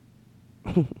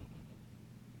 Want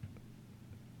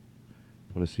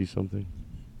to see something?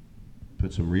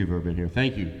 Put some reverb in here.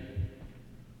 Thank you.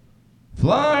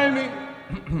 Fly me.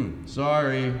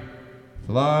 Sorry.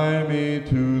 Fly me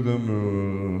to the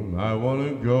moon. I want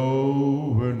to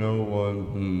go where no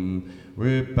one.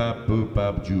 Rip bop boop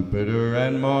bop, Jupiter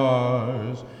and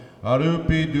Mars. A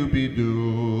doopy doopy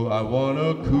doo. I want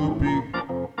a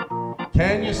koopy.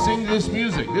 Can you sing this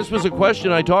music? This was a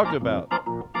question I talked about.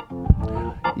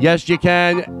 Yes, you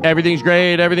can. Everything's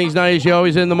great. Everything's nice. She's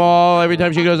always in the mall. Every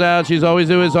time she goes out, she's always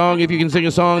doing a song. If you can sing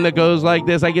a song that goes like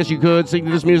this, I guess you could sing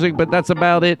to this music, but that's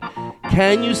about it.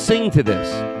 Can you sing to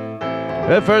this?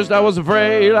 At first I was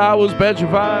afraid. I was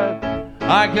petrified.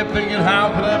 I kept thinking, how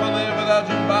could I ever live without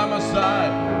you by my side?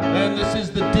 And this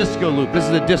is the disco loop. This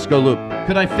is a disco loop.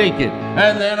 Could I fake it?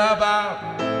 And then I bow.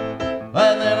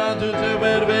 And then I do it,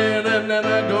 and then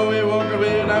I go away, walk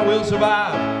away, and I will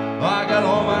survive. I got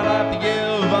all my life to give.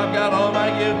 I've got all my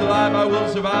gift to life. I will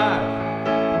survive.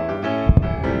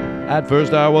 At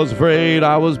first I was afraid,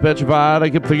 I was petrified. I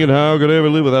kept thinking, how could I ever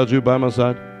live without you by my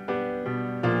side?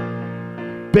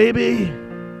 Baby,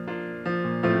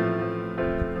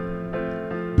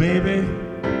 Baby,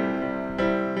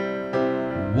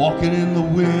 walking in the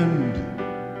wind,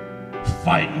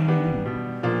 fighting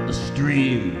the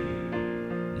stream,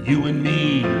 you and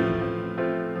me.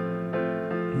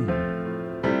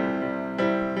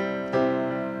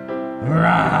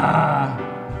 Rah!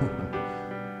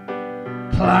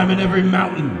 Climbing every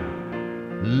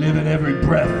mountain, living every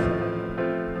breath.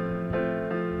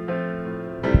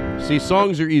 see,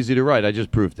 songs are easy to write. I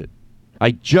just proved it.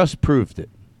 I just proved it.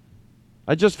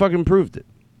 I just fucking proved it.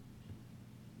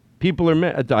 People are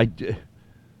mad.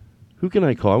 Who can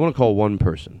I call? I want to call one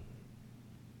person.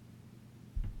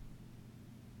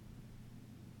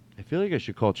 I feel like I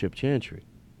should call Chip Chantry.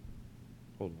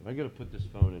 Hold on. I got to put this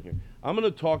phone in here. I'm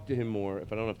going to talk to him more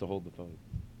if I don't have to hold the phone.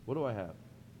 What do I have?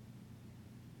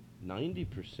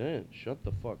 90%. Shut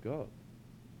the fuck up.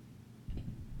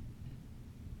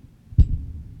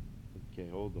 Okay,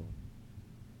 hold on.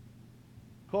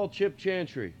 Call Chip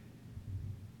Chantry.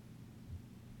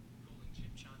 Calling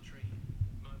Chip Chantry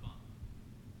mobile.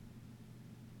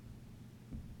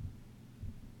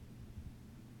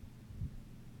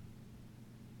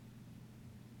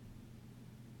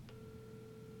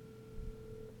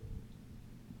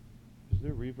 Is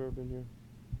there reverb in here?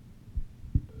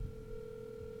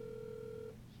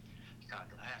 God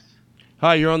bless.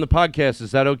 Hi, you're on the podcast.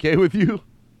 Is that okay with you?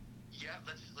 Yeah,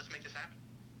 let's make this happen.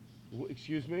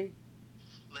 Excuse me?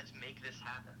 Let's make this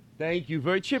happen. Thank you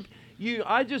very Chip.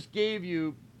 I just gave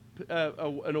you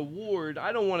an award.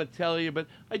 I don't want to tell you, but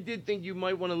I did think you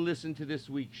might want to listen to this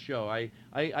week's show.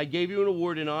 I gave you an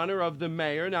award in honor of the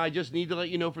mayor. Now I just need to let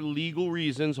you know for legal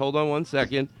reasons. Hold on one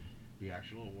second. The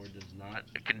actual award is not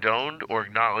condoned or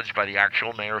acknowledged by the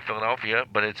actual mayor of Philadelphia,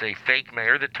 but it's a fake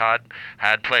mayor that Todd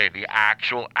had played. The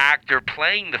actual actor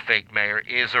playing the fake mayor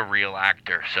is a real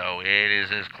actor, so it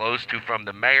is as close to from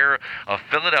the mayor of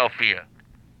Philadelphia.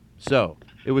 So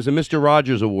it was a Mr.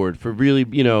 Rogers Award for really,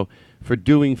 for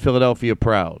doing Philadelphia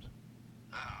proud.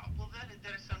 Well, that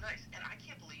is so nice. And I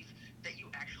can't believe that you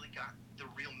actually got the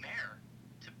real mayor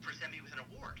to present me with an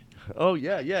award. Oh,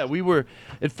 yeah. We were,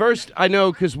 at first, I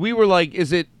know, because we were like,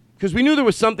 because we knew there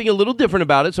was something a little different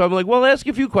about it. So I'm like, well, ask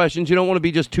a few questions. You don't want to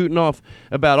be just tooting off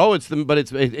about, it's sort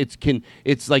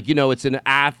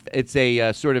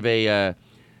of a,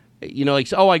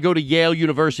 like, I go to Yale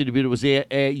University, but it was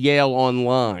Yale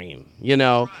Online,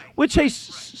 which, hey,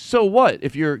 so what?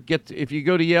 If you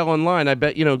go to Yale Online, I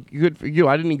bet, good for you.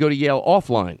 I didn't go to Yale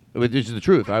offline, which is the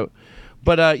truth. You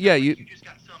just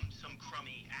got some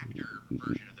crummy actor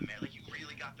version of the mayor. Like, you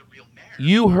really got the real mayor.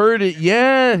 You heard it,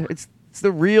 yeah. It's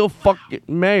the real fucking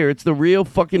mayor. It's the real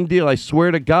fucking deal. I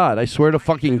swear to God. I swear to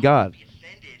fucking God.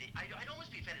 I'd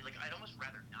almost be offended. Like, I'd almost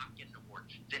rather not get an award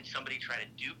than somebody try to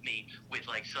dupe me with,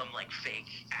 like, some, like, fake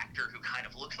actor who kind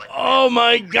of looks like... Oh,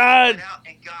 my God.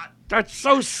 That's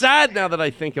so sad now that I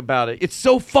think about it. It's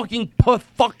so fucking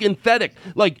pathetic.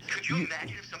 Like... Could you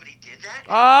imagine if somebody did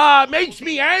that? It makes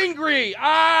me angry.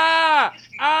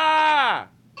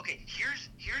 Okay, here's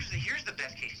the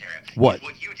best case scenario. What?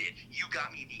 What you did, you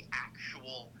got me the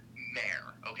actual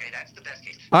mayor. Okay, that's the best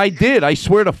case. I did. I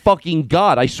swear to fucking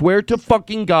God. I swear to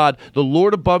fucking God, the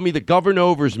Lord above me, that govern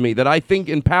overs me, that I think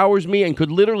empowers me and could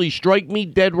literally strike me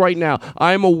dead right now.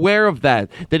 I am aware of that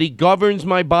he governs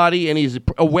my body and he's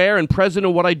aware and present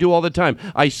of what I do all the time.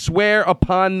 I swear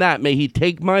upon that. May he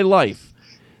take my life.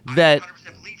 That. I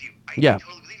 100% believe you. I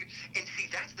totally believe you. And see,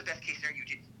 that's the best case scenario you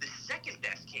did. The second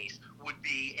best case would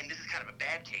be, and this is kind of a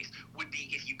bad case, would be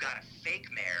if you got a fake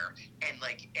mayor and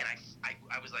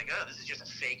I was like, oh, this is just a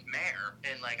fake mayor,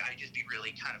 and like I'd just be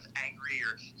really kind of angry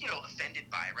or offended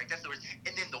by it, right? That's the worst.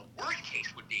 And then the worst case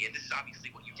would be, and this is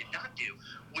obviously what you did not do,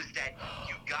 was that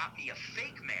you got me a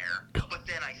fake mayor, but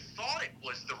then I thought it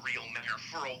was the real mayor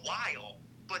for a while,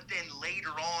 but then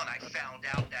later on I found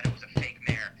out that it was a fake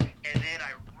mayor, and then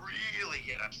I really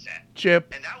get upset.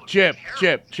 Chip. And that would be Chip.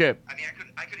 terrible. I mean,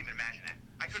 I couldn't even imagine that.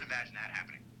 I couldn't imagine that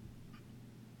happening.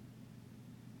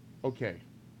 Okay.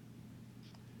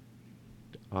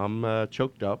 I'm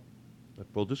choked up.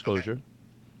 Full disclosure.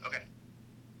 Okay.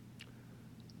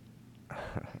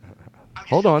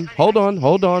 Hold on. He's a hero of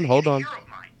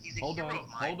mine. He's a Hold hero on. of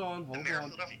mine. The mayor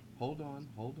of Philadelphia.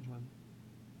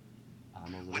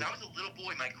 When I was a little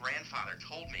boy, my grandfather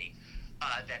told me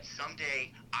that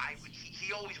someday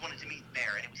he always wanted to meet the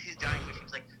mayor, and it was his dying wish. He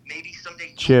was like, maybe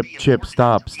someday you'll be Chip,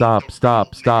 stop. Okay. I'm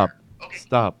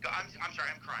sorry,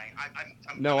 I'm crying.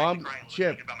 I'm crying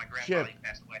Chip, thinking about my grandfather who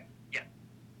passed away. Yeah.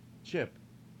 Chip.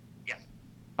 Yes.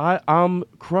 I'm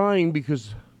crying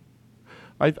because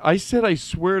I said I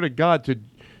swear to God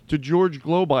to George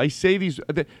Global. I say these.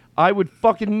 I would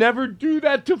fucking never do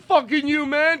that to fucking you,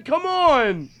 man. Come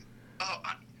on.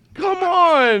 Come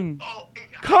on.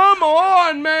 Come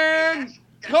on, man.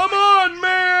 Come on,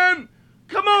 man.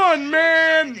 Come on,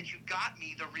 man. That you got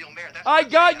me the real mayor. I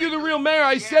got you the real mayor.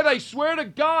 I said I swear to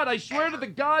God. I swear to the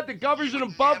God that governs and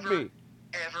above me.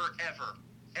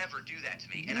 Ever do that to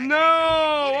me. And no.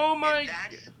 Oh my.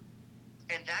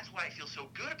 And that's why I feel so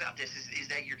good about this is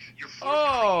that you're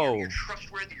Oh. you're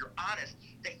trustworthy, you're honest,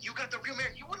 that you got the real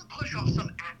mayor. You wouldn't push off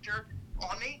some actor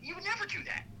on me. You would never do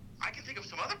that. I can think of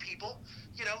some other people,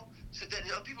 so that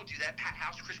other people do that. Pat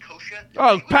House, Chris Kosha.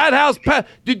 Oh, Pat House.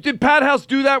 Did Pat House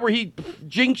do that where he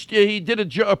jinxed you? He did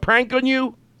a prank on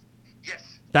you?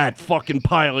 Yes. That fucking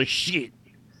pile of shit.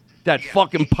 That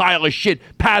fucking pile of shit.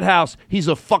 Pat House, he's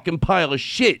a fucking pile of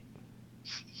shit.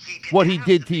 What he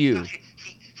did to you. He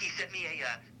sent me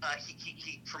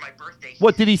for my birthday.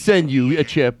 What did he send you, a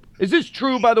chip? Is this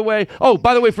true, by the way? Oh,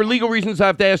 by the way, for legal reasons, I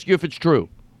have to ask you if it's true.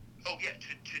 Oh, yeah,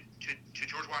 to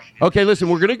George Washington. Okay, listen,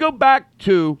 we're gonna go back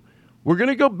to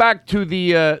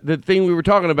the thing we were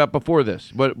talking about before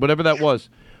this, whatever that was,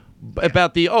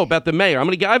 about the mayor. I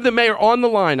have the mayor on the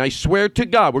line. I swear to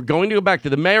God, we're going to go back to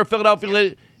the mayor of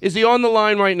Philadelphia. Is he on the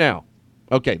line right now?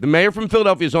 Okay, the mayor from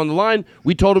Philadelphia is on the line.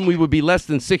 We told him we would be less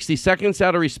than 60 seconds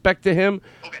out of respect to him.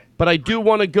 Okay. But I do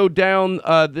want to go down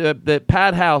the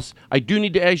Pat House. I do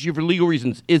need to ask you for legal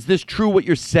reasons. Is this true what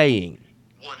you're saying?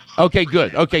 100%.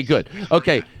 Okay, good.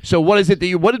 Okay, so what is it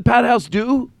what did Pat House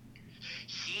do?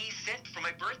 He sent, for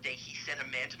my birthday, he sent a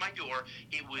man to my door.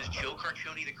 It was Joe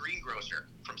Carcioni, the greengrocer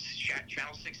from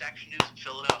Channel 6 Action News in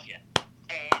Philadelphia.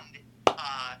 And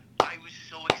I was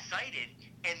so excited.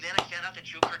 And then I found out that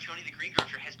Joe Carcioni, the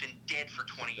greengrocer, has been dead for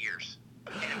 20 years.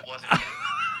 And it wasn't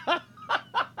him.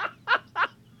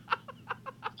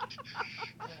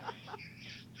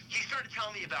 He started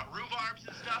telling me about rhubarbs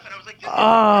and stuff, and I was like,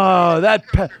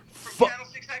 from Channel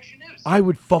 6 Action News. I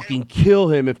would fucking kill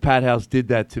him if Pat House did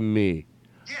that to me.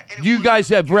 Yeah, You guys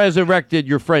have resurrected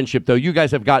your friendship, though. You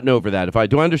guys have gotten over that.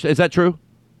 Do I understand? Is that true?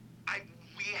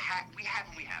 We haven't.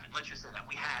 Let's just say that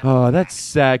we have. Oh, that's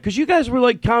sad. Because you guys were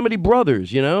like comedy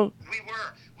brothers, you know? We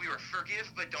were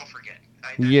forgive, but don't forget.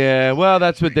 Yeah, well,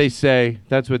 that's what they say.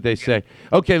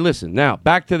 Okay, listen. Now,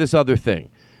 back to this other thing.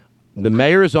 The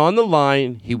mayor is on the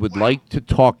line. He would like to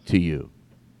talk to you.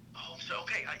 Oh, so,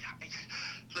 okay.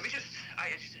 Let me just...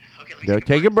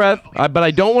 Take a breath. Okay. But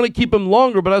I don't want to keep him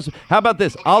longer. But how about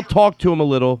this? Okay, I'll sure. talk to him a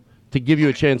little to give you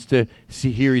a chance to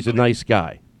hear he's a nice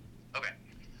guy. Okay.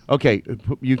 Okay,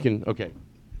 you can. Okay,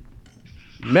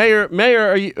 Mayor,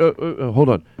 are you? Hold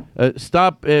on.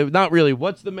 Stop. Not really.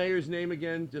 What's the mayor's name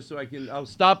again? Just so I'll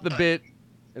stop the bit,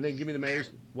 and then give me the mayor's.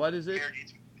 What is it?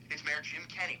 It's Mayor Jim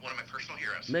Kenney, one of my personal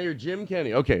heroes. Mayor Jim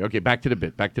Kenney. Okay. Back to the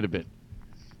bit.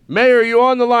 Mayor, are you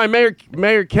on the line?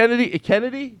 Mayor Kennedy.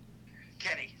 Kennedy.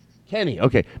 Kenny.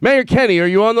 Okay. Mayor Kenny, are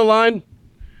you on the line?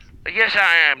 Yes,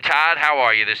 I am, Todd. How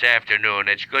are you this afternoon?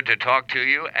 It's good to talk to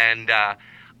you, and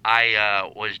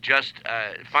I was just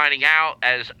finding out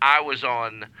as I was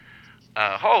on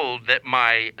hold that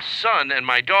my son and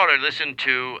my daughter listened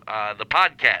to the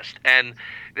podcast, and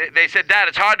they said, Dad,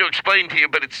 it's hard to explain to you,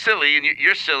 but it's silly, and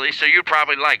you're silly, so you'd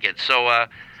probably like it. So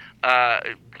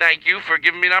thank you for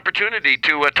giving me an opportunity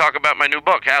to talk about my new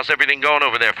book. How's everything going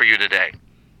over there for you today?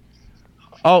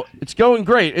 Oh, it's going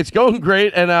great. And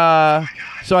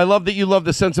so I love that you love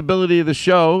the sensibility of the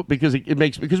show because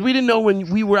because we didn't know when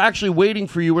we were actually waiting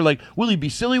for you. We're like, will he be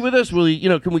silly with us? Will he,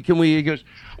 can we? He goes,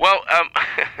 well,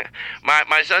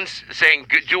 my son's saying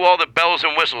do all the bells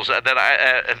and whistles that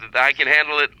I can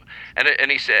handle it,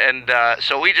 and he said,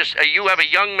 so we just you have a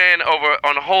young man over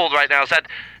on hold right now. Is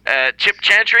that Chip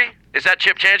Chantry? Is that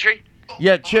Chip Chantry?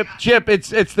 Yeah, Chip,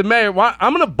 it's the mayor.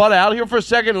 I'm going to butt out here for a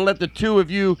second and let the two of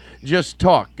you just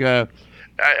talk.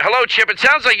 Hello, Chip. It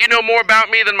sounds like you know more about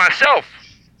me than myself.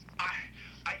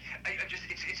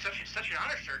 It's such an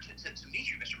honor, sir, to meet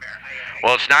you, Mr. Mayor.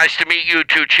 Well, it's nice to meet you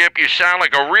too, Chip. You sound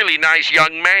like a really nice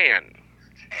young man.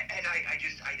 And I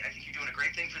think you're doing a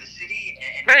great thing for the city.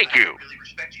 And Thank you. I really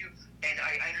respect you. And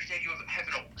I understand you have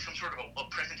some sort of a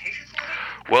presentation for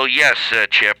me? Well, yes,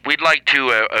 Chip. We'd like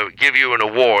to give you an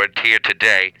award here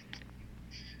today.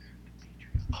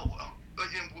 What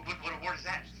award is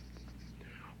that?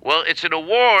 Well, it's an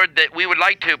award that we would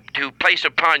like to place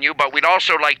upon you, but we'd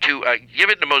also like to give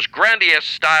it the most grandiose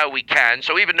style we can.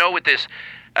 So even though with this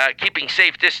keeping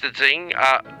safe distancing,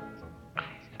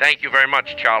 thank you very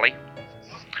much, Charlie.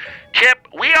 Chip,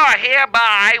 we are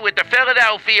hereby with the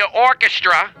Philadelphia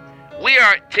Orchestra. We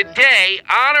are today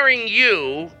honoring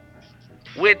you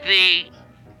with the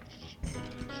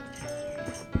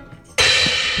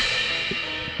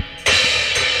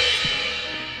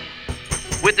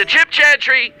with the Chip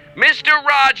Chantry Mr.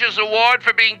 Rogers Award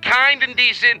for being kind and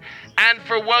decent and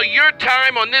for, well, your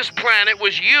time on this planet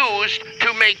was used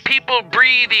to make people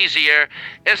breathe easier,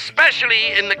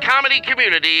 especially in the comedy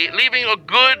community, leaving a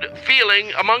good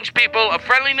feeling amongst people of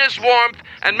friendliness, warmth,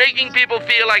 and making people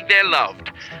feel like they're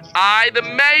loved. I, the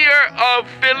mayor of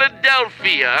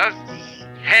Philadelphia,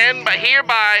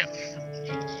 hereby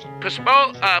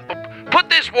put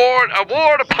this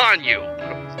award upon you.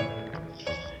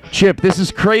 Chip, this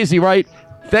is crazy, right?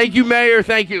 Thank you, Mayor.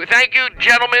 Thank you. Thank you,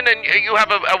 gentlemen, and you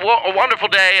have a wonderful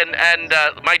day. And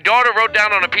my daughter wrote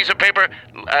down on a piece of paper,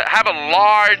 have a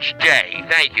large day.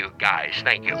 Thank you, guys.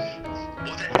 Thank you.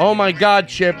 Oh, my God,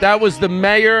 Chip. That was the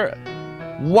mayor.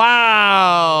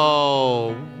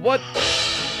 Wow. What?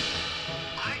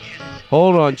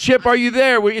 Hold on. Chip, are you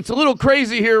there? It's a little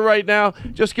crazy here right now,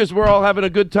 just because we're all having a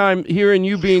good time hearing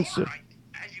you being... Sure, as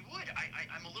you would.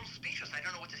 I'm a little speechless. I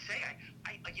don't know what to say.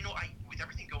 With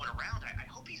everything going around, I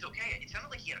hope he's okay. It sounded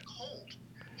like he had a cold.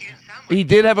 He didn't sound like... He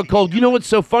did have a cold. You know what's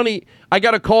so funny? I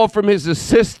got a call from his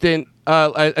assistant,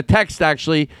 a text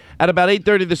actually, at about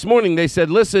 8:30 this morning. They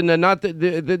said, listen, know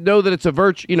that it's a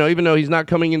virtue, even though he's not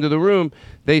coming into the room,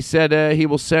 they said he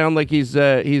will sound like he's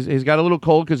got a little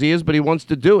cold because he is, but he wants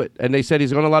to do it. And they said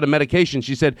he's on a lot of medication.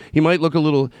 She said he might look he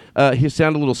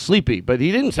sound a little sleepy, but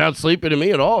he didn't sound sleepy to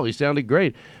me at all. He sounded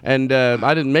great. And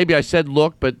maybe I said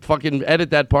look, but fucking edit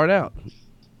that part out.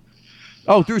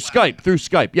 Oh, through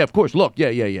Skype. Yeah, of course. Look, yeah.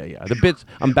 The bits,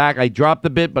 I'm back. I dropped the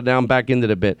bit, but now I'm back into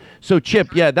the bit. So,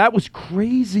 Chip, yeah, that was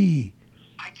crazy.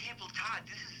 I can't believe, Todd,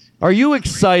 this is... Are you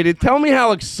excited? Tell me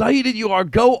how excited you are.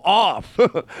 Go off.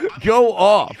 Go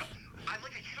off. I'm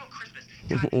like a kid on Christmas.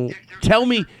 Todd, Tell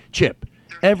me, Chip,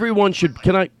 everyone should...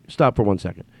 Can I stop for 1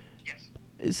 second? Yes.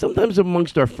 Sometimes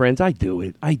amongst our friends, I do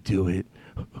it.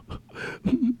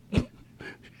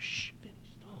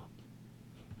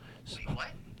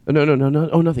 No.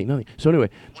 Oh, nothing. So anyway,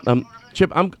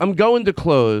 Chip, I'm going to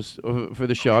close for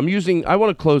the show. I want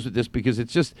to close with this because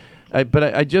it's just, I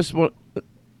just want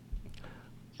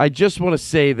to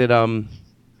say that,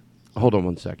 hold on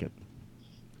 1 second.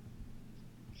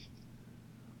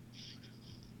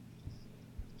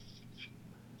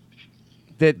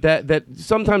 That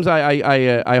sometimes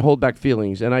I hold back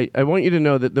feelings, and I want you to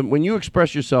know that when you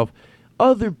express yourself,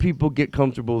 other people get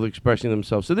comfortable with expressing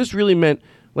themselves. So this really meant,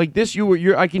 like this,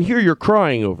 I can hear you're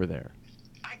crying over there.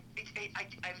 I'm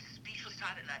speechless,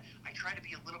 Todd, and I try to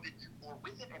be a little bit more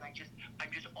with it, and I'm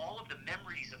just all of the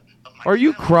memories of my... Are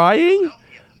you crying?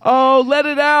 Oh, let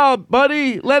it out,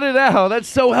 buddy. Let it out. That's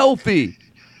so healthy.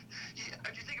 Yeah,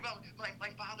 I just think about my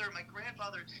father and my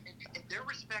grandfather and their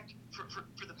respect for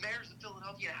the mayors of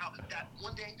Philadelphia, and how that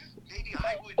one day maybe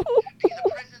I would be in the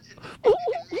presence and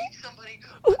meet somebody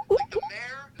like the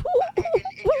mayor, and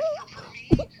just for me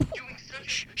doing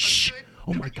such a good...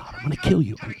 Oh my God, I'm gonna kill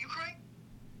you. Todd, are you crying?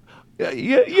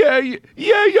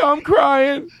 Yeah, I'm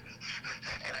crying.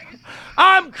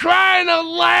 I'm crying of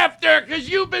laughter because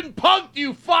you've been punked,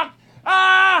 you fuck.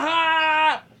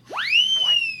 Ah!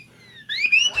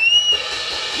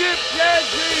 Chip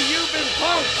Chantry, you've been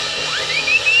punked.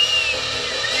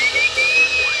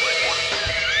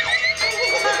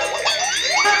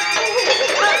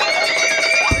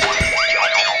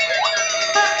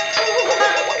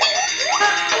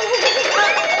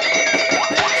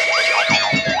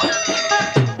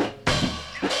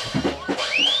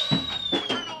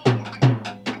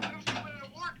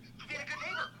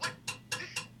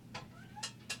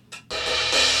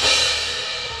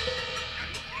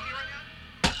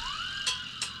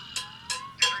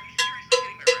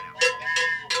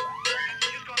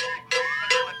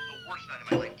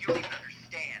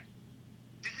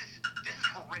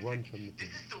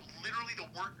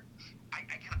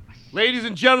 Ladies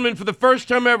and gentlemen, for the first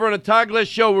time ever on a Todd Glass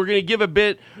show, we're going to give a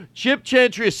bit. Chip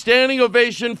Chantry a standing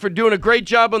ovation for doing a great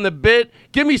job on the bit.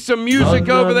 Give me some music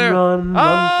over there. Run from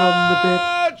the bit.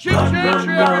 Chip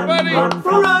Chantry, everybody. Run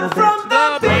from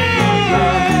the bit.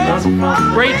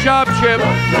 Great job, Chip.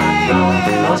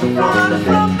 Run from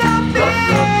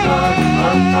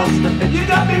the bit. You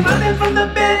got me running from the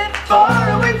bit.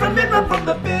 Far away from it. Run from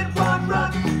the bit.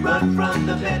 Run from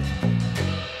the bit.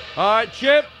 All right,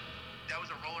 Chip.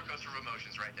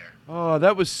 Right there. Oh,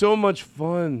 that was so much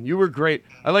fun. You were great.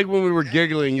 I like when we were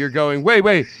giggling, you're going,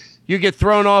 wait. You get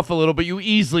thrown off a little, but you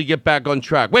easily get back on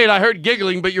track. Wait, I heard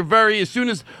giggling, but as soon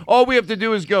as all we have to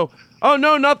do is go, oh,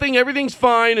 no, nothing, everything's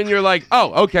fine. And you're like,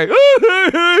 oh, okay.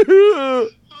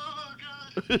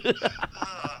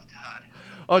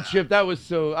 Oh, Chip, that was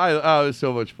so, it was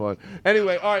so much fun.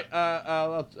 Anyway, all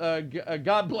right,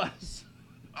 God bless.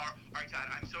 All right, Todd,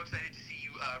 I'm so excited to see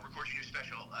you record your new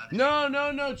special.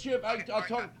 No, Chip. Okay, I'll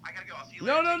talk. I gotta go. I'll see you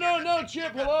No, later. no,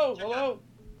 Chip. Hello.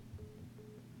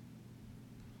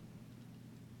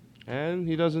 And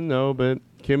he doesn't know, but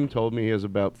Kim told me he has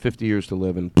about 50 years to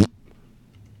live, and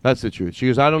that's the truth. She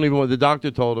goes, I don't even want. The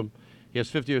doctor told him he has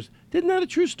 50 years. Didn't that a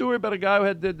true story about a guy who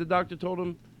had the doctor told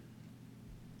him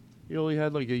he only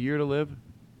had like a year to live?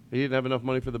 He didn't have enough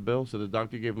money for the bill, so the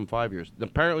doctor gave him 5 years.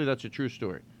 Apparently, that's a true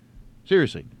story.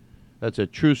 Seriously, that's a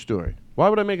true story. Why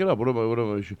would I make it up? What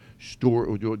am I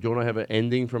story? Don't I have an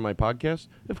ending for my podcast?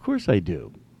 Of course I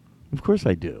do.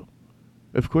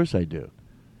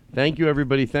 Thank you,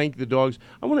 everybody. Thank the dogs.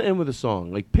 I want to end with a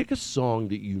song. Like, pick a song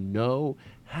that you know,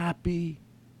 happy,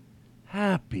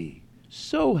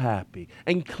 so happy,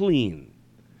 and clean.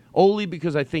 Only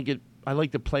because I think I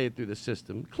like to play it through the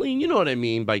system. Clean, you know what I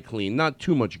mean by clean. Not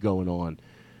too much going on,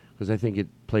 because I think it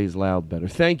plays loud better.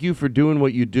 Thank you for doing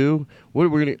what you do.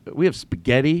 We have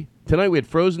spaghetti. Tonight we had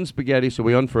frozen spaghetti, so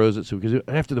we unfroze it. So because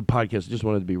after the podcast, I just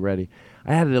wanted to be ready.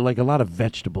 I added like a lot of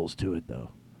vegetables to it,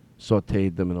 though.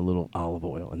 Sauteed them in a little olive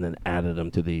oil, and then added them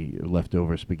to the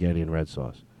leftover spaghetti and red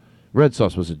sauce. Red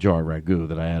sauce was a jar ragu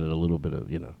that I added a little bit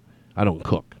of, I don't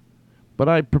cook. But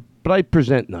I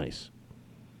present nice.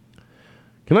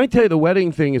 Can I tell you, the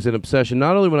wedding thing is an obsession.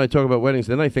 Not only when I talk about weddings,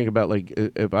 then I think about, like,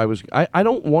 if I was... I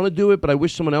don't want to do it, but I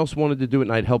wish someone else wanted to do it,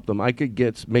 and I'd help them. I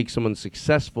could make someone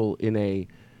successful in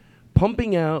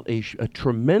pumping out a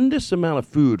tremendous amount of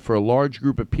food for a large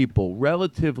group of people,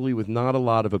 relatively with not a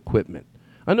lot of equipment.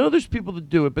 I know there's people that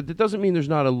do it, but that doesn't mean there's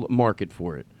not a market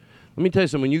for it. Let me tell you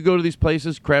something. When you go to these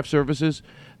places, craft services,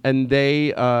 and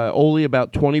they only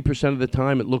about 20% of the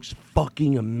time it looks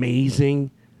fucking amazing.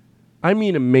 I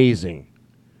mean amazing.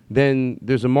 Then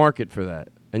there's a market for that.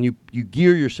 And you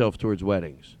gear yourself towards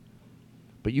weddings.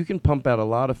 But you can pump out a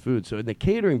lot of food. So in the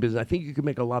catering business, I think you can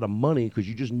make a lot of money because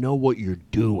you just know what you're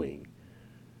doing.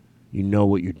 You know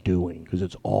what you're doing because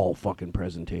it's all fucking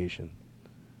presentation.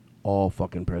 All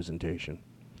fucking presentation.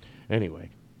 Anyway,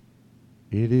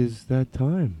 it is that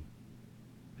time.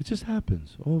 It just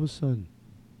happens all of a sudden.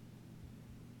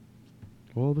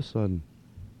 All of a sudden.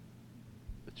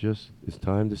 It's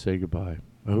time to say goodbye.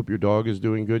 I hope your dog is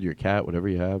doing good, your cat, whatever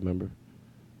you have, remember?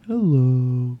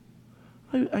 Hello.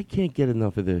 I can't get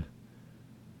enough of the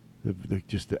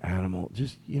animal.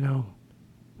 Just,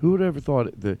 who would ever thought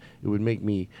it would make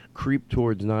me creep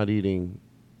towards not eating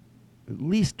at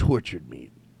least tortured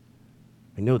meat?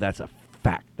 I know that's a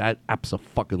fact. That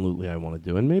abso-fucking-lutely I want to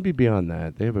do. And maybe beyond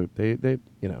that.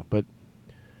 But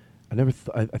I never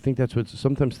I think that's what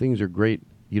sometimes things are great.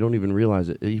 You don't even realize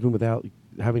it, even without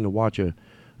having to watch a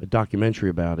documentary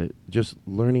about it. Just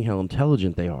learning how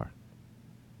intelligent they are.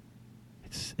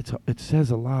 It says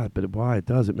a lot, but why it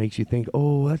does, it makes you think,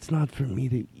 oh, that's not for me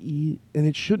to eat. And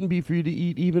it shouldn't be for you to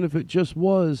eat, even if it just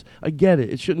was. I get it.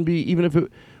 It shouldn't be, even if it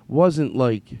wasn't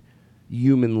like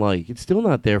human-like. It's still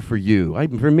not there for you.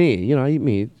 For me, I eat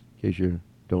meat, in case you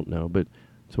don't know, but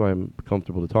that's why I'm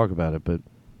comfortable to talk about it.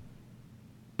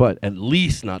 But at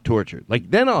least not tortured. Like,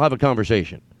 then I'll have a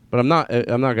conversation. But I'm not going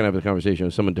to have a conversation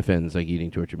if someone defends like eating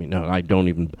tortured meat. No, I don't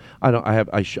even.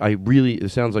 I really. It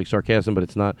sounds like sarcasm, but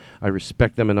it's not. I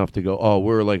respect them enough to go, oh,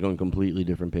 we're like on completely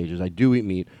different pages. I do eat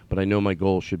meat, but I know my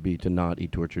goal should be to not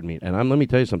eat tortured meat. And let me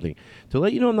tell you something. To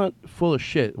let you know I'm not full of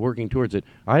shit working towards it.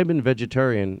 I have been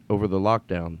vegetarian over the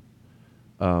lockdown,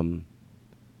 and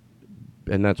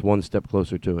that's one step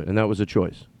closer to it. And that was a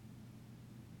choice.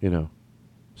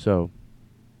 So,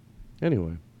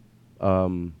 anyway.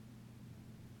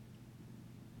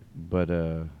 But,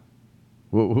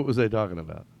 what was I talking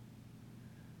about?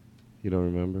 You don't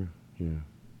remember? Yeah.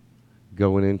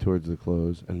 Going in towards the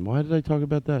close. And why did I talk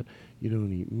about that? You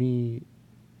don't eat meat.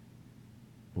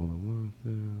 You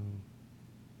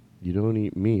don't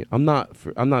eat meat. I'm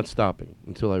not stopping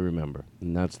until I remember.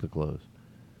 And that's the close.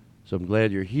 So I'm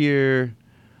glad you're here.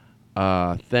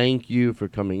 Thank you for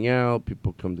coming out.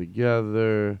 People come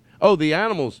together. Oh, the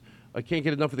animals. I can't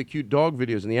get enough of the cute dog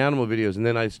videos and the animal videos. And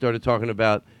then I started talking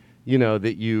about,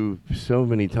 that you so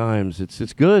many times.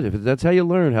 It's good. If that's how you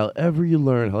learn,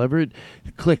 however it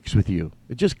clicks with you.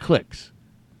 It just clicks.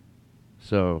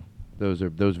 So those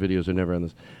videos are never on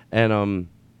this. And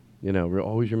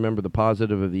always remember the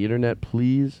positive of the internet,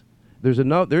 please. There is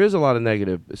a lot of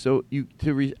negative. So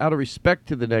out of respect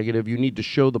to the negative, you need to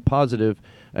show the positive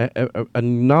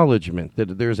acknowledgement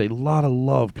that there's a lot of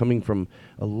love coming from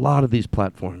a lot of these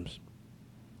platforms.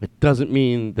 It doesn't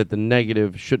mean that the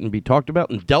negative shouldn't be talked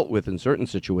about and dealt with in certain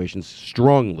situations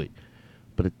strongly,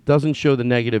 but it doesn't show the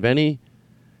negative any.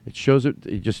 It shows it.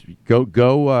 You just go.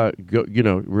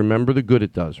 Remember the good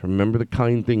it does. Remember the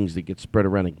kind things that get spread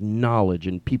around. Acknowledge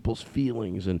and people's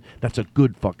feelings, and that's a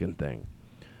good fucking thing.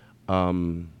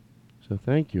 So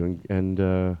thank you, and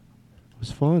it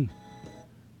was fun.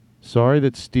 Sorry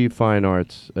that Steve Fine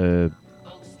Arts did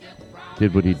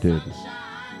what he did.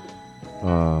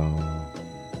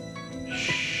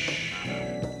 Shh.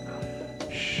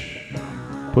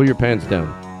 Pull your pants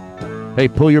down. Hey,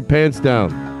 pull your pants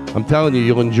down. I'm telling you,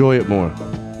 you'll enjoy it more.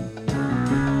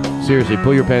 Seriously,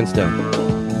 pull your pants down.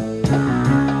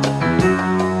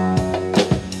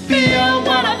 Feel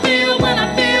what I feel when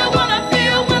I feel what I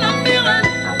feel when I'm feeling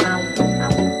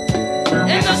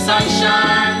in the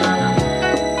sunshine.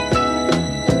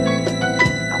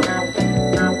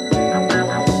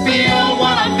 Feel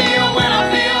what I feel when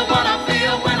I feel what I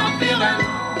feel when I'm feeling.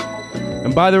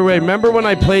 And by the way, remember when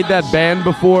I played that band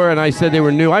before and I said they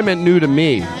were new? I meant new to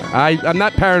me. I'm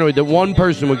not paranoid that one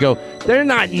person would go, they're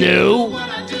not new.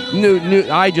 New.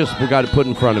 I just got it put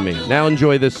in front of me. Now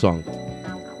enjoy this song.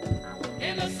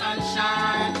 In the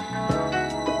sunshine.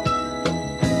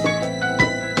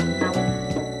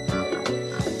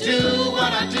 Do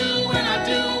what I do when I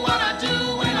do what I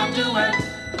do when I'm doing.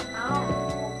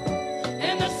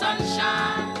 In the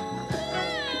sunshine.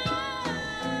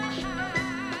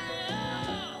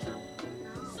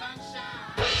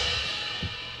 Sunshine.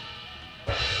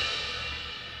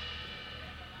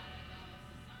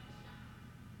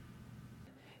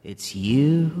 It's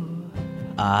you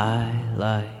I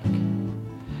like.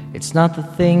 It's not the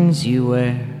things you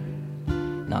wear,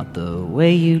 not the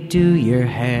way you do your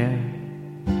hair,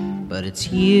 but it's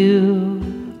you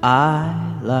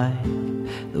I like.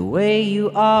 The way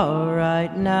you are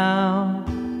right now,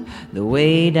 the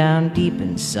way down deep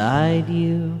inside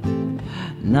you.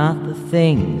 Not the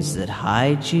things that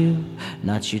hide you,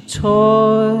 not your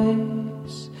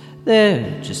toys,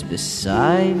 they're just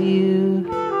beside you.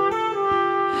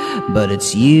 But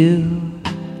it's you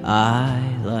I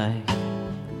like.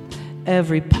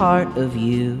 Every part of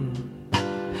you,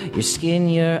 your skin,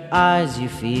 your eyes, your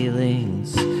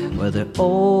feelings, whether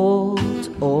old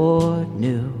or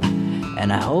new.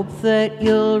 And I hope that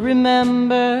you'll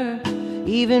remember,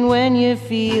 even when you're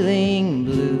feeling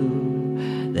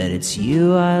blue, that it's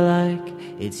you I like,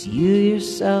 it's you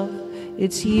yourself,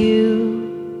 it's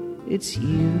you, it's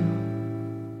you,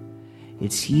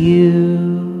 it's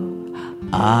you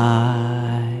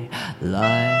I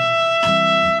like.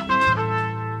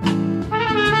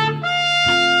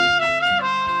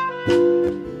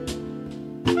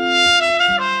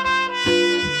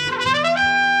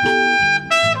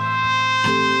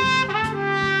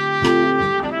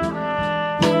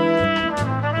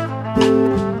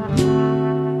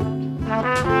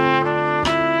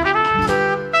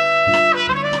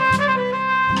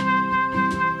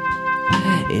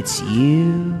 It's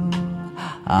you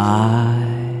I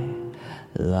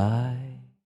like.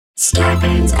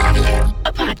 Starburns Audio,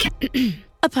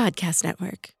 a podcast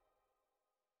network.